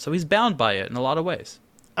culture. And so he's bound by it in a lot of ways.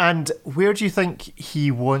 And where do you think he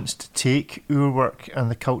wants to take Urwerk and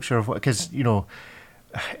the culture of what? Because,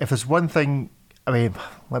 if there's one thing, I mean,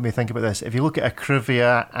 let me think about this. If you look at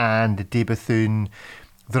Akrivia and De Bethune,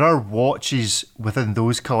 there are watches within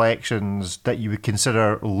those collections that you would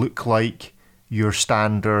consider look like your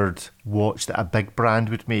standard watch that a big brand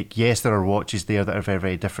would make. Yes, there are watches there that are very,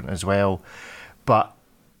 very different as well. But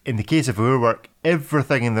in the case of Urwerk,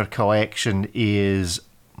 everything in their collection is,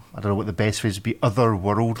 I don't know what the best phrase would be,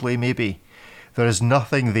 otherworldly maybe. There is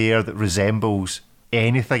nothing there that resembles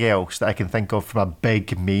anything else that I can think of from a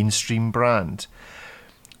big mainstream brand.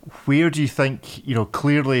 Where do you think,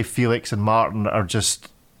 clearly Felix and Martin are just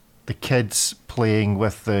the kids playing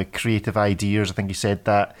with the creative ideas. I think he said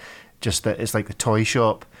that, just that it's like the toy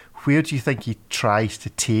shop. Where do you think he tries to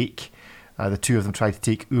take, the two of them try to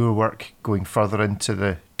take Urwerk going further into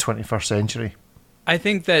the 21st century? I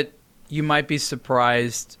think that you might be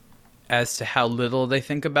surprised as to how little they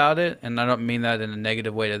think about it, and I don't mean that in a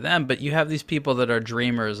negative way to them, but you have these people that are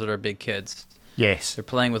dreamers that are big kids. Yes. They're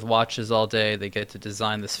playing with watches all day. They get to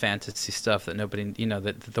design this fantasy stuff that nobody,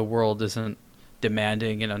 that the world isn't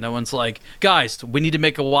demanding. No one's like, guys, we need to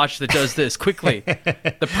make a watch that does this quickly.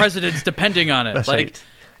 The president's depending on it. That's right.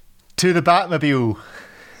 To the Batmobile.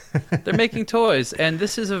 They're making toys, and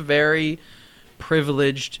this is a very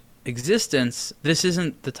privileged existence. This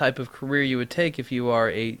isn't the type of career you would take if you are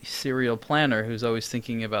a serial planner who's always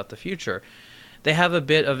thinking about the future. They have a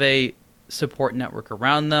bit of a support network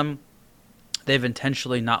around them. They've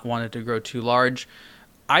intentionally not wanted to grow too large.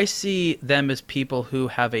 I see them as people who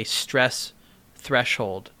have a stress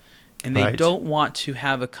threshold, and they don't want to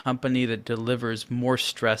have a company that delivers more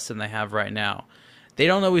stress than they have right now. They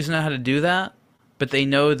don't always know how to do that, but they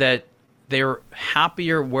know that they're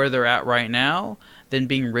happier where they're at right now than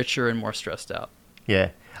being richer and more stressed out.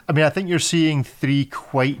 Yeah. I mean, I think you're seeing three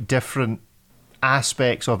quite different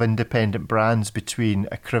aspects of independent brands between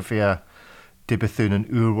Akrivia, De Bethune and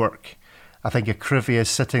Urwerk. I think Akrivia is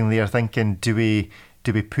sitting there thinking, do we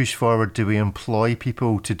push forward? Do we employ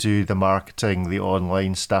people to do the marketing, the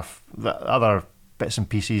online stuff, the other bits and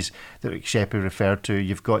pieces that Sheppy referred to?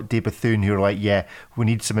 You've got De Bethune who are like, yeah, we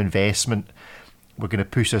need some investment. We're going to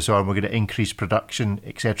push this on. We're going to increase production,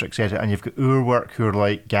 etc., etc. And you've got Urwerk who are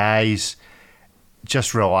like, guys,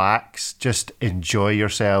 just relax, just enjoy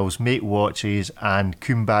yourselves, make watches, and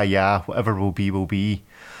kumbaya, whatever will be, will be.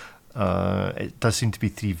 It does seem to be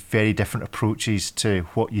three very different approaches to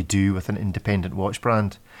what you do with an independent watch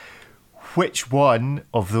brand. Which one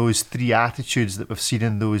of those three attitudes that we've seen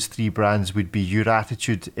in those three brands would be your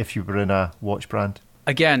attitude if you were in a watch brand?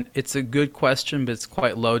 Again, it's a good question, but it's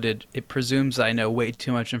quite loaded. It presumes I know way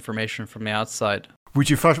too much information from the outside. Would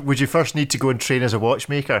you first need to go and train as a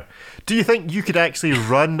watchmaker? Do you think you could actually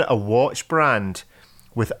run a watch brand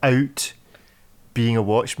without being a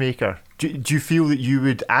watchmaker? Do you feel that you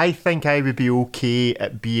would? I think I would be okay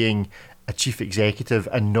at being a chief executive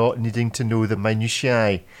and not needing to know the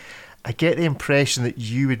minutiae. I get the impression that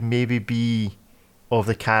you would maybe be of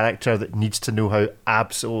the character that needs to know how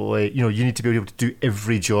absolutely, you need to be able to do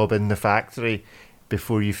every job in the factory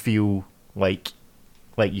before you feel like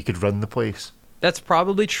you could run the place. That's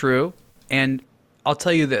probably true. And I'll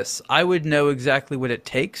tell you this, I would know exactly what it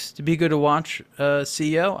takes to be good at watch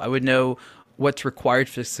CEO. I would know what's required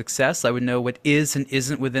for success. I would know what is and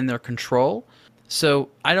isn't within their control. So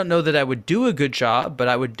I don't know that I would do a good job, but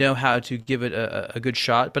I would know how to give it a good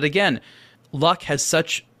shot. But again, luck has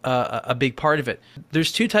such a big part of it.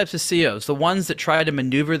 There's two types of CEOs, the ones that try to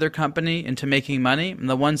maneuver their company into making money, and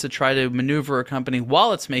the ones that try to maneuver a company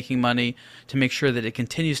while it's making money to make sure that it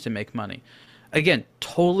continues to make money. Again,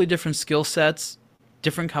 totally different skill sets.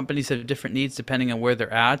 Different companies have different needs depending on where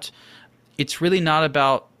they're at. It's really not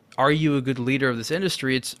about, are you a good leader of this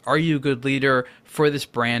industry? It's, are you a good leader for this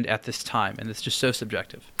brand at this time? And it's just so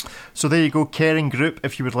subjective. So there you go, Kering Group.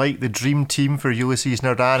 If you would like the dream team for Ulysses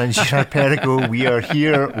Nardin and Girard Perregaux, we are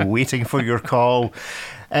here waiting for your call.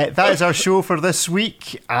 That is our show for this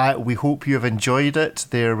week. We hope you have enjoyed it.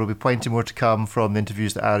 There will be plenty more to come from the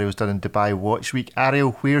interviews that Ariel's done in Dubai Watch Week.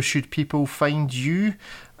 Ariel, where should people find you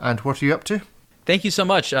and what are you up to? Thank you so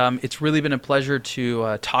much. It's really been a pleasure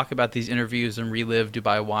to talk about these interviews and relive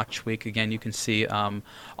Dubai Watch Week. Again, you can see all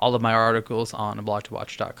of my articles on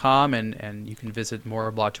blog2watch.com, and you can visit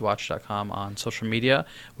more blog2watch.com on social media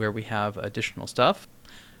where we have additional stuff.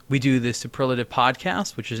 We do the Superlative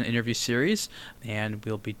Podcast, which is an interview series, and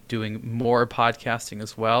we'll be doing more podcasting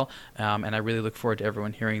as well. And I really look forward to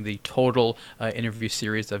everyone hearing the total interview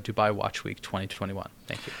series of Dubai Watch Week 2021.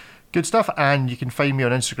 Thank you. Good stuff, and you can find me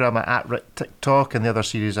on Instagram at @RickTikTok and the other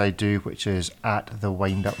series I do, which is at The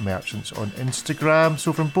Wind Up Merchants on Instagram.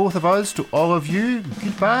 So from both of us to all of you,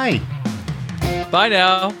 goodbye. Bye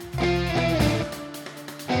now.